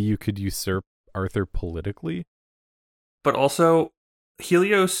 maybe you could usurp Arthur politically. But also,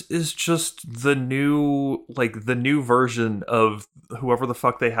 Helios is just the new version of whoever the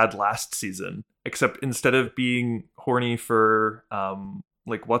fuck they had last season. Except instead of being horny for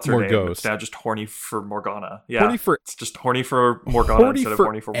what's her name? It's now just horny for Morgana. Yeah, it's just horny for Morgana instead of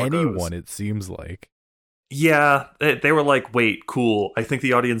horny for anyone. It seems like. Yeah, they were like, wait, cool. I think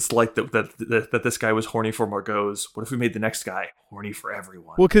the audience liked that this guy was horny for Margot's. What if we made the next guy horny for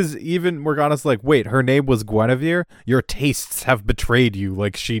everyone? Well, because even Morgana's like, wait, her name was Guinevere? Your tastes have betrayed you.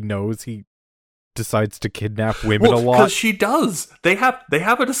 Like, she knows he decides to kidnap women a lot. Because she does. They have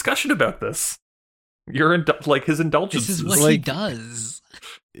a discussion about this. His indulgences. This is what he does.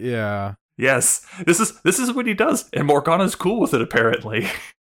 Yeah. Yes. This is what he does. And Morgana's cool with it, apparently.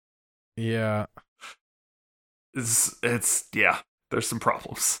 Yeah. It's there's some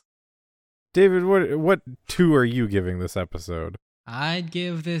problems. David, what 2 are you giving this episode? I'd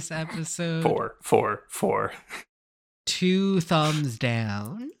give this episode 4. 2 thumbs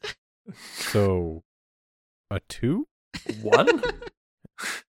down. So a 2? 1?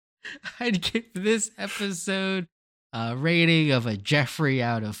 I'd give this episode a rating of a Jeffrey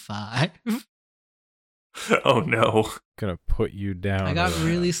out of 5. Oh no. Gonna put you down. I got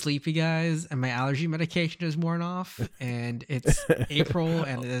really sleepy, guys, and my allergy medication is worn off, and it's April,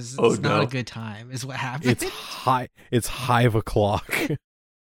 and it's not a good time, is what happened. It's hive o'clock.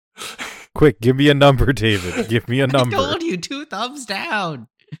 Quick, give me a number, David. Give me a number. I told you 2 thumbs down.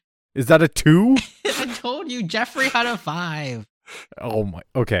 Is that a 2? I told you Jeffrey out of 5. Oh my.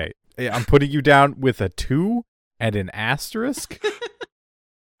 Okay. I'm putting you down with a 2 and an asterisk.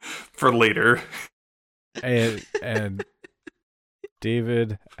 For later. And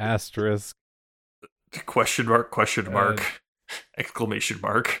David asterisk question mark exclamation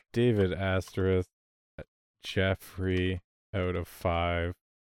mark David asterisk Jeffrey out of 5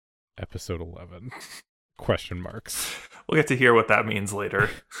 episode 11 question marks. We'll get to hear what that means later.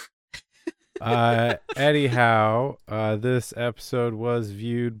 Anyhow, this episode was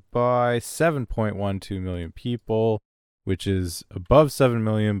viewed by 7.12 million people, which is above 7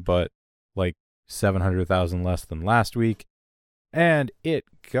 million, but like 700,000 less than last week. And it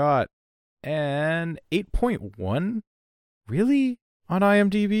got an 8.1, really, on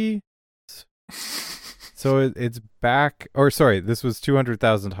IMDb. So it's back, or sorry, this was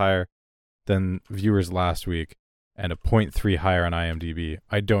 200,000 higher than viewers last week, and a 0.3 higher on IMDb.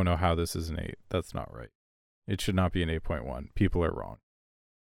 I don't know how this is an 8. That's not right. It should not be an 8.1. People are wrong.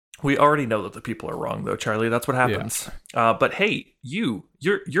 We already know that the people are wrong, though, Charlie. That's what happens. Yeah. But hey,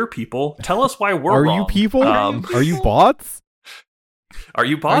 you're people. Tell us why we're wrong. Are you people? Are you bots? Are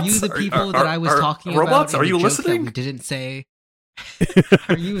you bots? Are you the people that I was talking robots? about? Are you listening? We didn't say.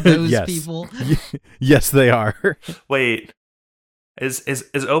 Are you those people? Yes, they are. Wait, is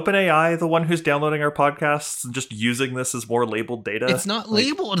OpenAI the one who's downloading our podcasts and just using this as more labeled data? It's not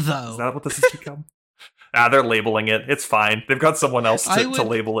labeled, though. Is that what this has become? They're labeling it. It's fine. They've got someone else to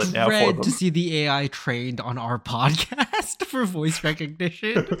label it now for them. To see the AI trained on our podcast for voice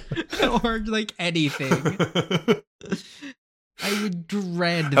recognition or like anything. I would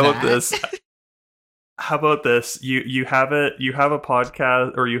dread that. How about this? You have a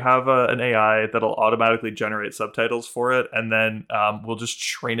podcast, or you have an AI that'll automatically generate subtitles for it, and then we'll just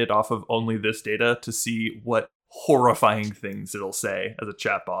train it off of only this data to see what horrifying things it'll say as a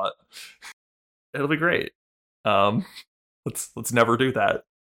chatbot. It'll be great. Let's never do that.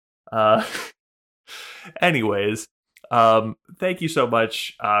 Anyways, thank you so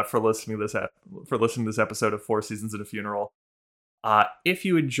much for listening to this episode of 4 Seasons and a Funeral. If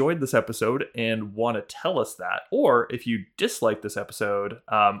you enjoyed this episode and want to tell us that, or if you dislike this episode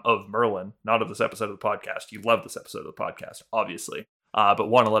of Merlin, not of this episode of the podcast, you love this episode of the podcast, obviously, but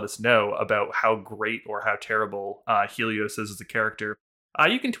want to let us know about how great or how terrible Helios is as a character,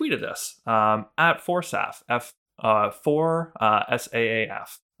 you can tweet at us at FSAAF,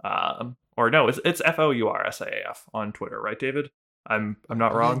 FSAAF, or no, it's FOURSAAF on Twitter, right, David? I'm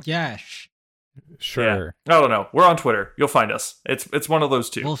not wrong. Yes. Sure. Yeah. I don't know. We're on Twitter. You'll find us. It's one of those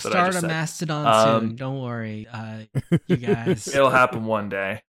two. We'll start a Mastodon soon. Don't worry, you guys. It'll happen one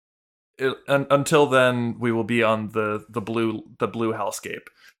day. Until then, we will be on the blue hellscape.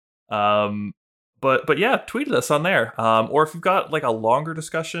 But yeah, tweet at us on there. Or if you've got like a longer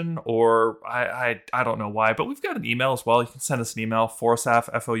discussion, or I don't know why, but we've got an email as well. You can send us an email,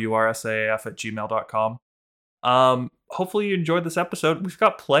 FOURSAAF, FOURSAAF @gmail.com. Hopefully you enjoyed this episode. We've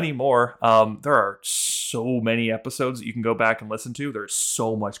got plenty more. There are so many episodes that you can go back and listen to. There's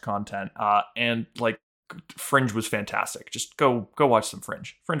so much content. And like Fringe was fantastic. Just go watch some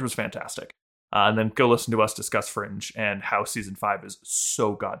Fringe. Fringe was fantastic. And then go listen to us discuss Fringe and how season 5 is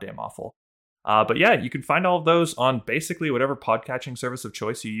so goddamn awful. But yeah, you can find all of those on basically whatever podcatching service of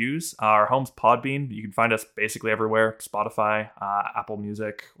choice you use. Our home's Podbean. You can find us basically everywhere. Spotify, Apple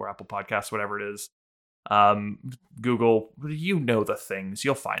Music, or Apple Podcasts, whatever it is. Google, you know the things.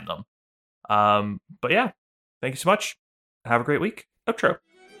 You'll find them. But yeah, thank you so much. Have a great week. Outro.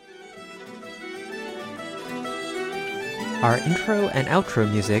 Our intro and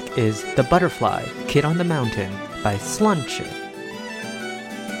outro music is The Butterfly, Kid on the Mountain by Slunch.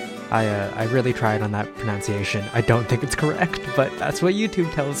 I really tried on that pronunciation. I don't think it's correct, but that's what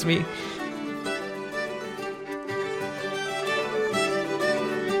YouTube tells me.